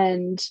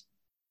 And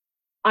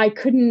I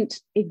couldn't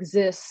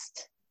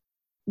exist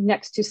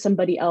next to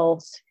somebody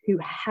else who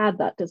had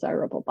that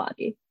desirable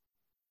body.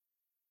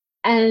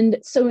 And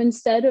so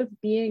instead of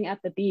being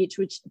at the beach,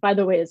 which by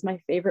the way is my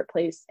favorite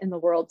place in the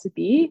world to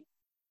be,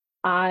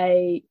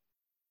 I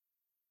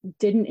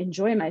didn't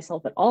enjoy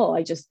myself at all.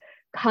 I just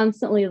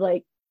constantly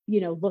like, you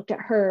know, looked at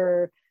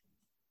her,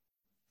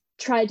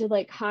 tried to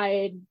like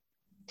hide,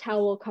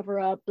 towel cover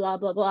up, blah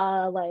blah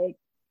blah, like,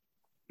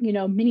 you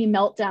know, mini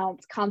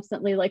meltdowns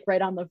constantly, like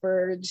right on the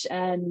verge,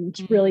 and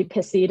really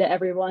pissy to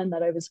everyone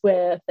that I was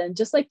with, and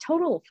just like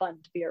total fun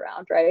to be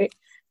around, right?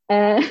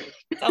 And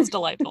sounds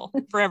delightful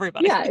for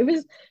everybody. Yeah, it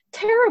was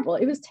terrible.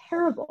 It was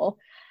terrible.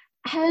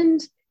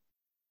 And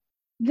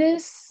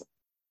this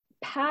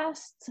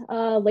past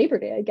Labor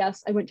Day, I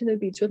guess, I went to the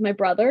beach with my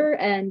brother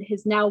and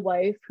his now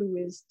wife, who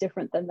is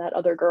different than that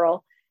other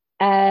girl.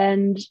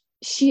 And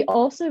she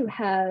also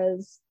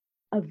has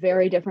a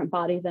very different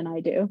body than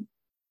I do.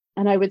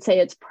 And I would say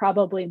it's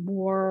probably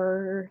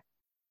more,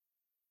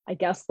 I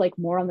guess, like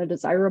more on the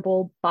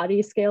desirable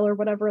body scale or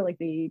whatever, like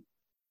the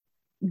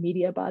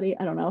media body.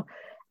 I don't know.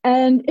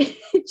 And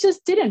it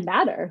just didn't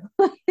matter.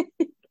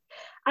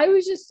 I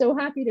was just so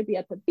happy to be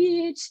at the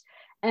beach.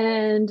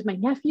 And my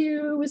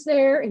nephew was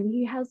there, and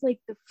he has like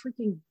the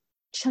freaking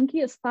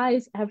chunkiest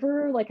thighs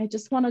ever. Like, I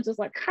just want to just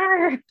like,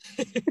 are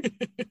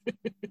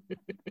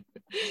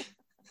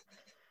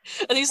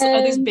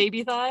these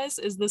baby thighs?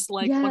 Is this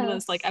like one of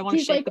those like I want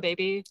to shake like,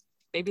 the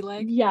baby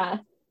leg? Yeah.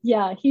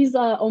 He's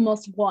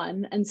almost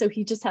 1, and so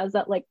he just has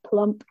that like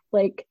plump,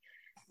 like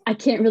I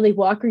can't really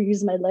walk or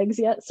use my legs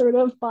yet sort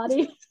of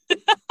body.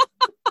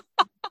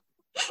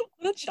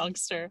 What a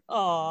chunkster!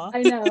 Aw,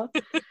 I know.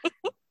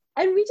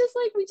 And we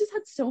just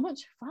had so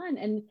much fun.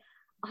 And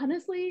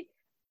honestly,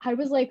 I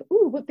was like,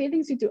 ooh, what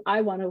bathing suit do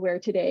I want to wear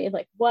today?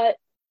 Like what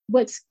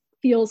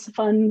feels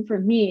fun for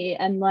me,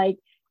 and like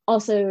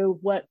also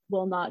what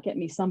will not get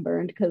me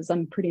sunburned, because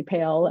I'm pretty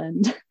pale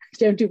and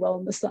don't do well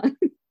in the sun.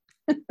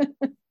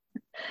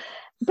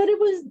 But it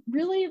was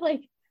really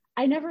like,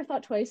 I never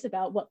thought twice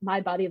about what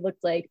my body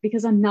looked like,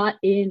 because I'm not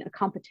in a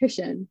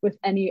competition with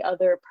any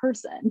other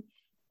person.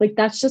 Like,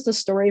 that's just a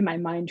story my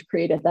mind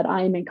created, that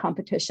I'm in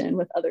competition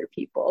with other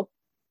people.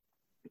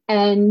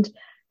 And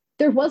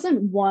there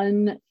wasn't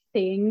one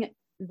thing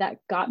that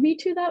got me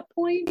to that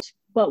point,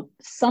 but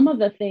some of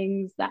the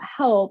things that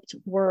helped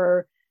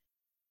were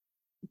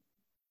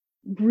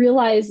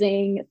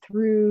realizing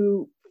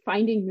through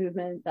finding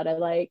movement that I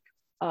like,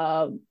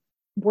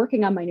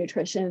 working on my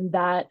nutrition,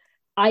 that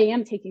I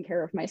am taking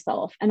care of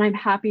myself and I'm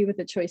happy with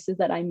the choices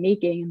that I'm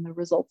making and the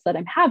results that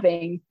I'm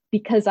having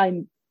because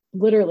I'm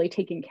literally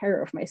taking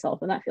care of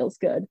myself, and that feels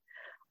good.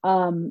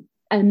 And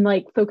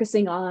like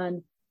focusing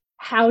on,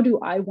 how do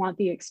I want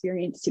the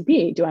experience to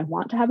be? Do I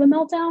want to have a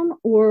meltdown,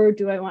 or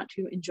do I want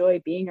to enjoy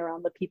being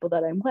around the people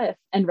that I'm with?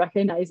 And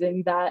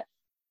recognizing that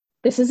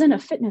this isn't a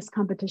fitness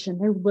competition.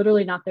 They're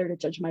literally not there to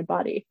judge my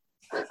body.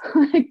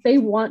 Like, they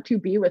want to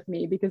be with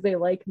me because they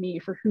like me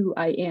for who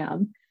I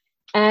am.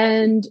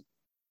 And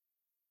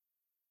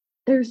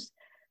there's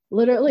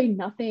literally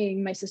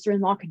nothing my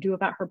sister-in-law can do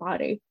about her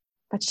body.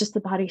 That's just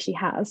the body she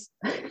has.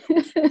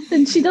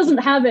 And she doesn't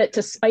have it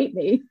to spite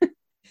me.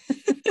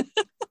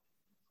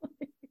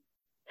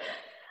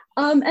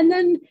 And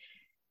then,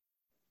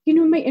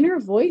 my inner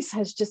voice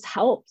has just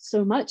helped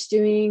so much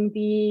doing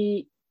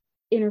the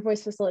inner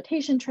voice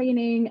facilitation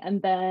training,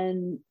 and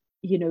then,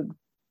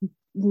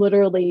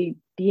 literally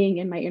being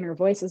in my inner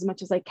voice as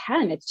much as I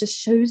can. It just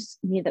shows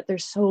me that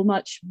there's so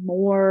much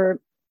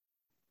more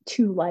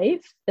to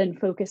life than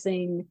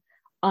focusing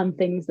on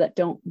things that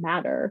don't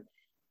matter.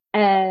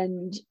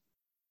 And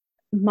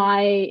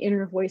my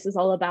inner voice is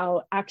all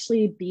about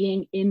actually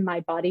being in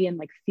my body and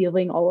like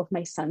feeling all of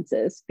my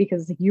senses,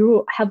 because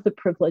you have the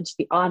privilege,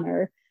 the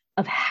honor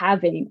of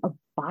having a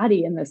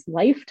body in this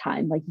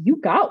lifetime. Like, you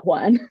got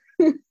one.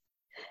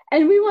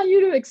 And we want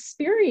you to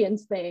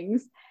experience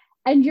things,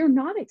 and you're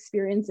not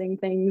experiencing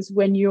things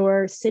when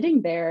you're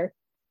sitting there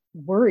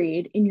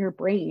worried in your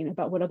brain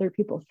about what other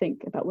people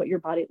think about what your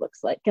body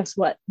looks like. Guess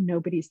what?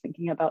 Nobody's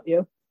thinking about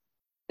you.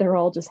 They're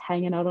all just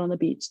hanging out on the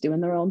beach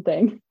doing their own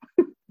thing.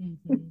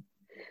 Mm-hmm.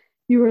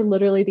 You are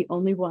literally the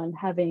only one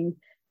having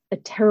a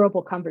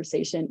terrible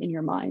conversation in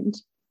your mind.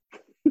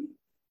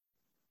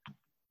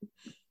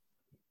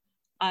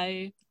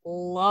 I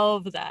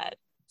love that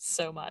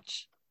so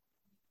much.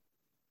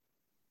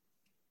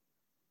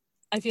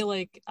 I feel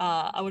like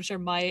I would share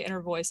my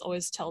inner voice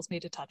always tells me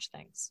to touch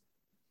things.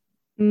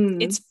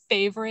 Its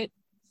favorite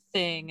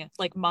thing,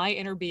 like my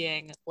inner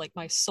being, like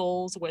my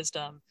soul's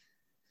wisdom,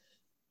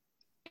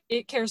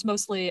 it cares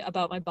mostly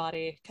about my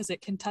body because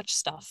it can touch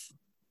stuff.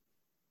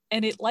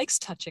 And it likes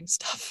touching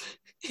stuff.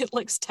 It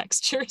likes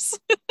textures.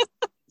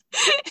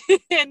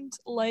 And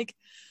like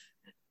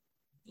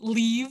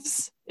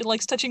leaves. It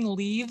likes touching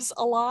leaves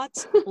a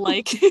lot.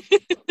 Like,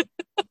 it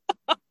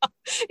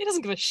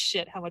doesn't give a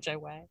shit how much I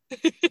weigh.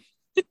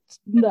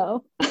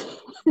 No.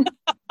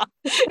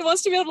 It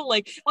wants to be able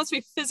to wants to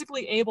be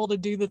physically able to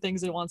do the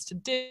things it wants to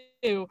do.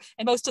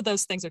 And most of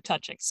those things are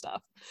touching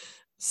stuff.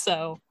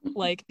 So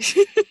like,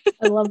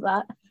 I love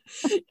that.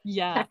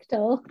 Yeah.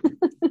 Tactile.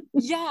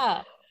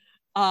 Yeah.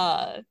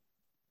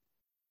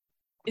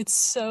 It's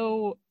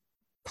so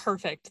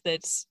perfect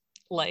that's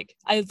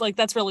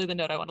that's really the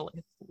note I want to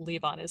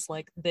leave on, is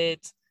like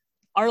that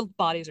our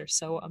bodies are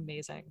so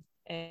amazing,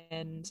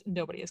 and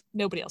nobody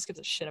else gives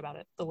a shit about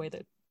it the way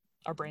that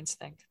our brains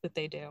think that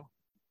they do.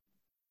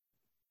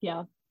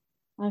 Yeah,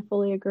 I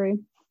fully agree.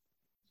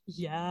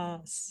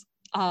 Yes.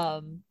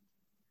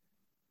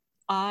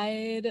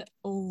 I'd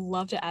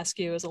love to ask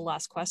you as a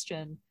last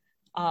question,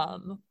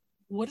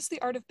 what does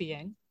the art of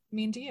being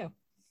mean to you?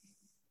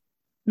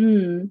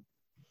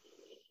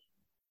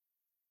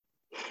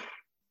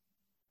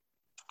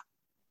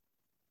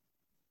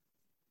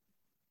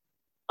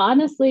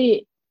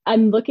 Honestly,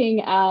 I'm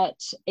looking at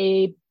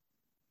a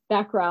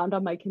background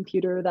on my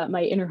computer that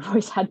my inner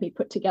voice had me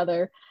put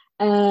together,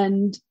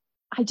 and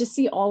I just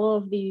see all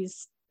of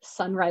these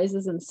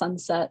sunrises and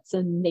sunsets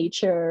and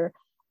nature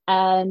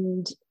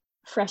and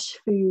fresh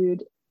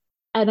food.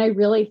 And I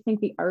really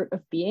think the art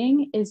of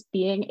being is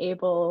being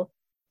able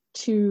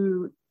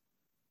to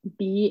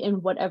be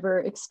in whatever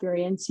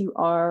experience you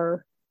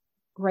are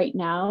right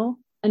now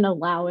and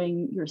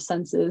allowing your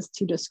senses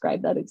to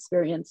describe that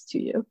experience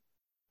to you.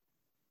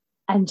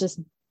 And just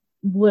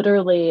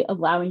literally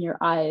allowing your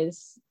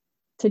eyes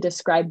to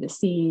describe the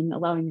scene,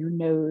 allowing your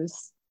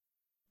nose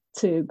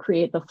to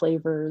create the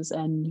flavors,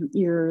 and your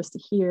ears to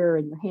hear,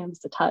 and your hands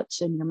to touch,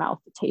 and your mouth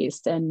to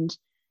taste. And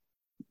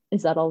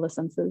is that all the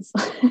senses?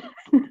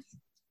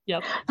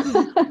 Yep.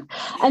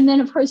 And then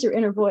of course your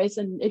inner voice,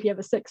 and if you have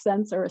a sixth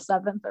sense or a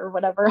seventh or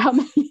whatever, how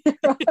many there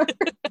are.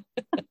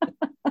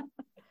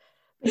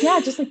 Yeah,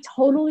 just like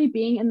totally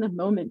being in the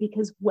moment,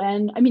 because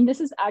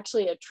this is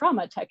actually a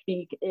trauma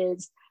technique,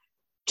 is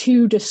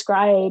to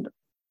describe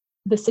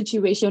the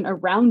situation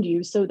around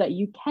you so that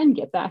you can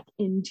get back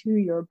into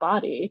your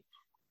body.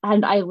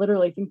 And I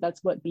literally think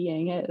that's what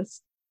being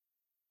is.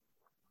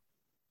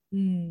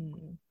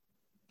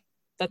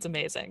 That's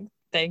amazing.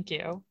 Thank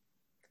you.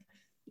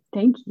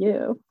 Thank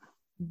you.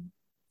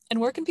 And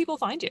where can people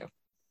find you?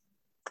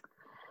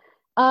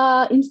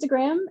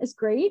 Instagram is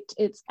great.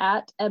 It's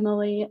at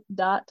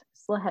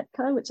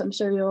emily.slachetka, which I'm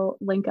sure you'll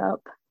link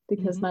up,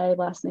 because my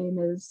last name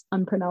is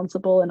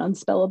unpronounceable and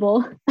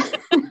unspellable.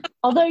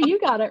 Although you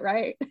got it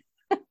right.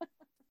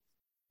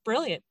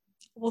 Brilliant.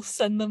 We'll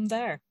send them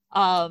there.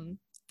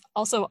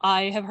 Also,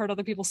 I have heard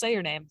other people say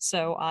your name,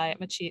 so I am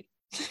a cheat.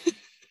 It's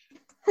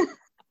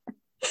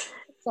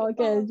all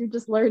good. You're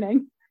just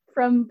learning.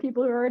 from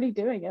people who are already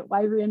doing it.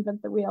 Why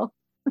reinvent the wheel?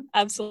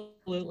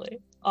 Absolutely.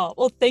 Oh,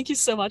 well, thank you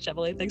so much,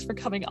 Emily. Thanks for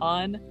coming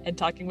on and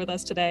talking with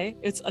us today.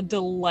 It's a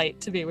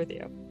delight to be with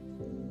you.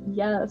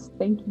 Yes,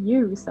 thank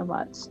you so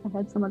much. I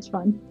had so much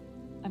fun.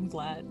 I'm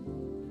glad.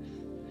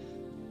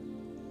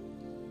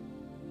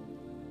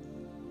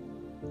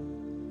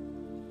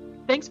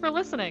 Thanks for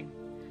listening.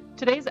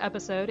 Today's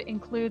episode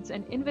includes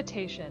an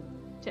invitation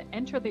to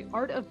enter the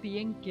Art of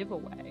Being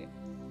giveaway,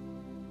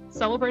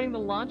 celebrating the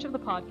launch of the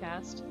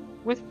podcast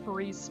with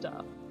free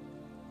stuff.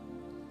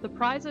 The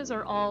prizes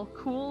are all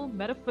cool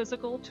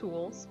metaphysical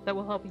tools that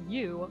will help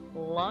you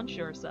launch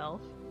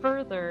yourself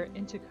further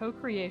into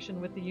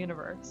co-creation with the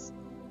universe,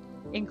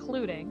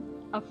 including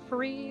a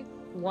free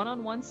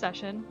one-on-one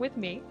session with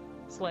me,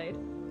 Slade,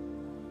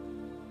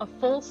 a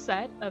full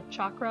set of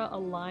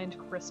chakra-aligned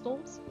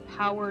crystals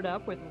powered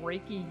up with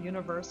Reiki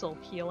universal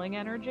healing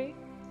energy,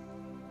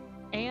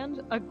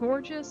 and a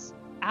gorgeous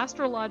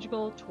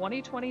astrological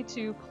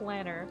 2022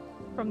 planner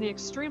from the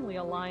extremely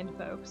aligned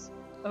folks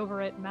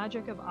over at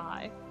Magic of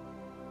I.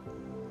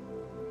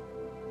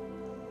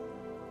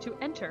 To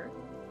enter,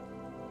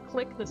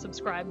 click the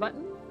subscribe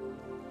button,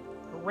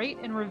 rate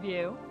and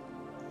review,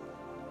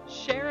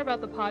 share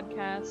about the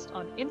podcast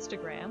on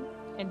Instagram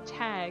and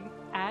tag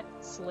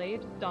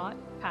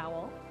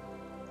 @slade.powell.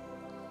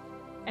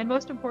 And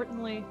most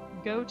importantly,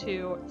 go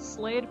to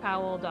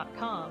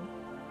sladepowell.com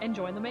and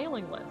join the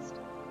mailing list.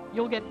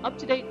 You'll get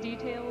up-to-date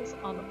details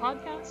on the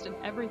podcast and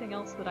everything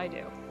else that I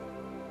do.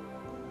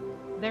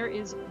 There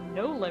is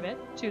no limit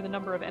to the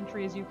number of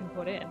entries you can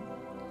put in.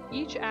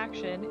 Each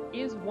action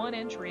is one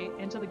entry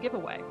into the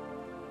giveaway.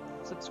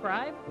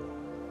 Subscribe,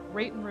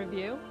 rate and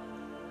review,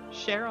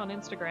 share on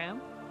Instagram,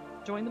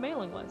 join the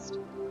mailing list.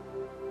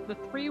 The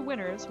 3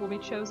 winners will be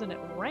chosen at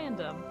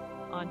random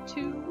on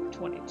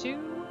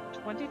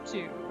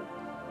 2/22/22.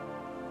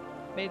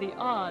 May the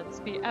odds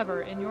be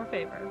ever in your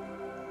favor.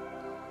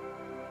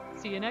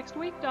 See you next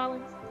week,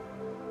 darlings.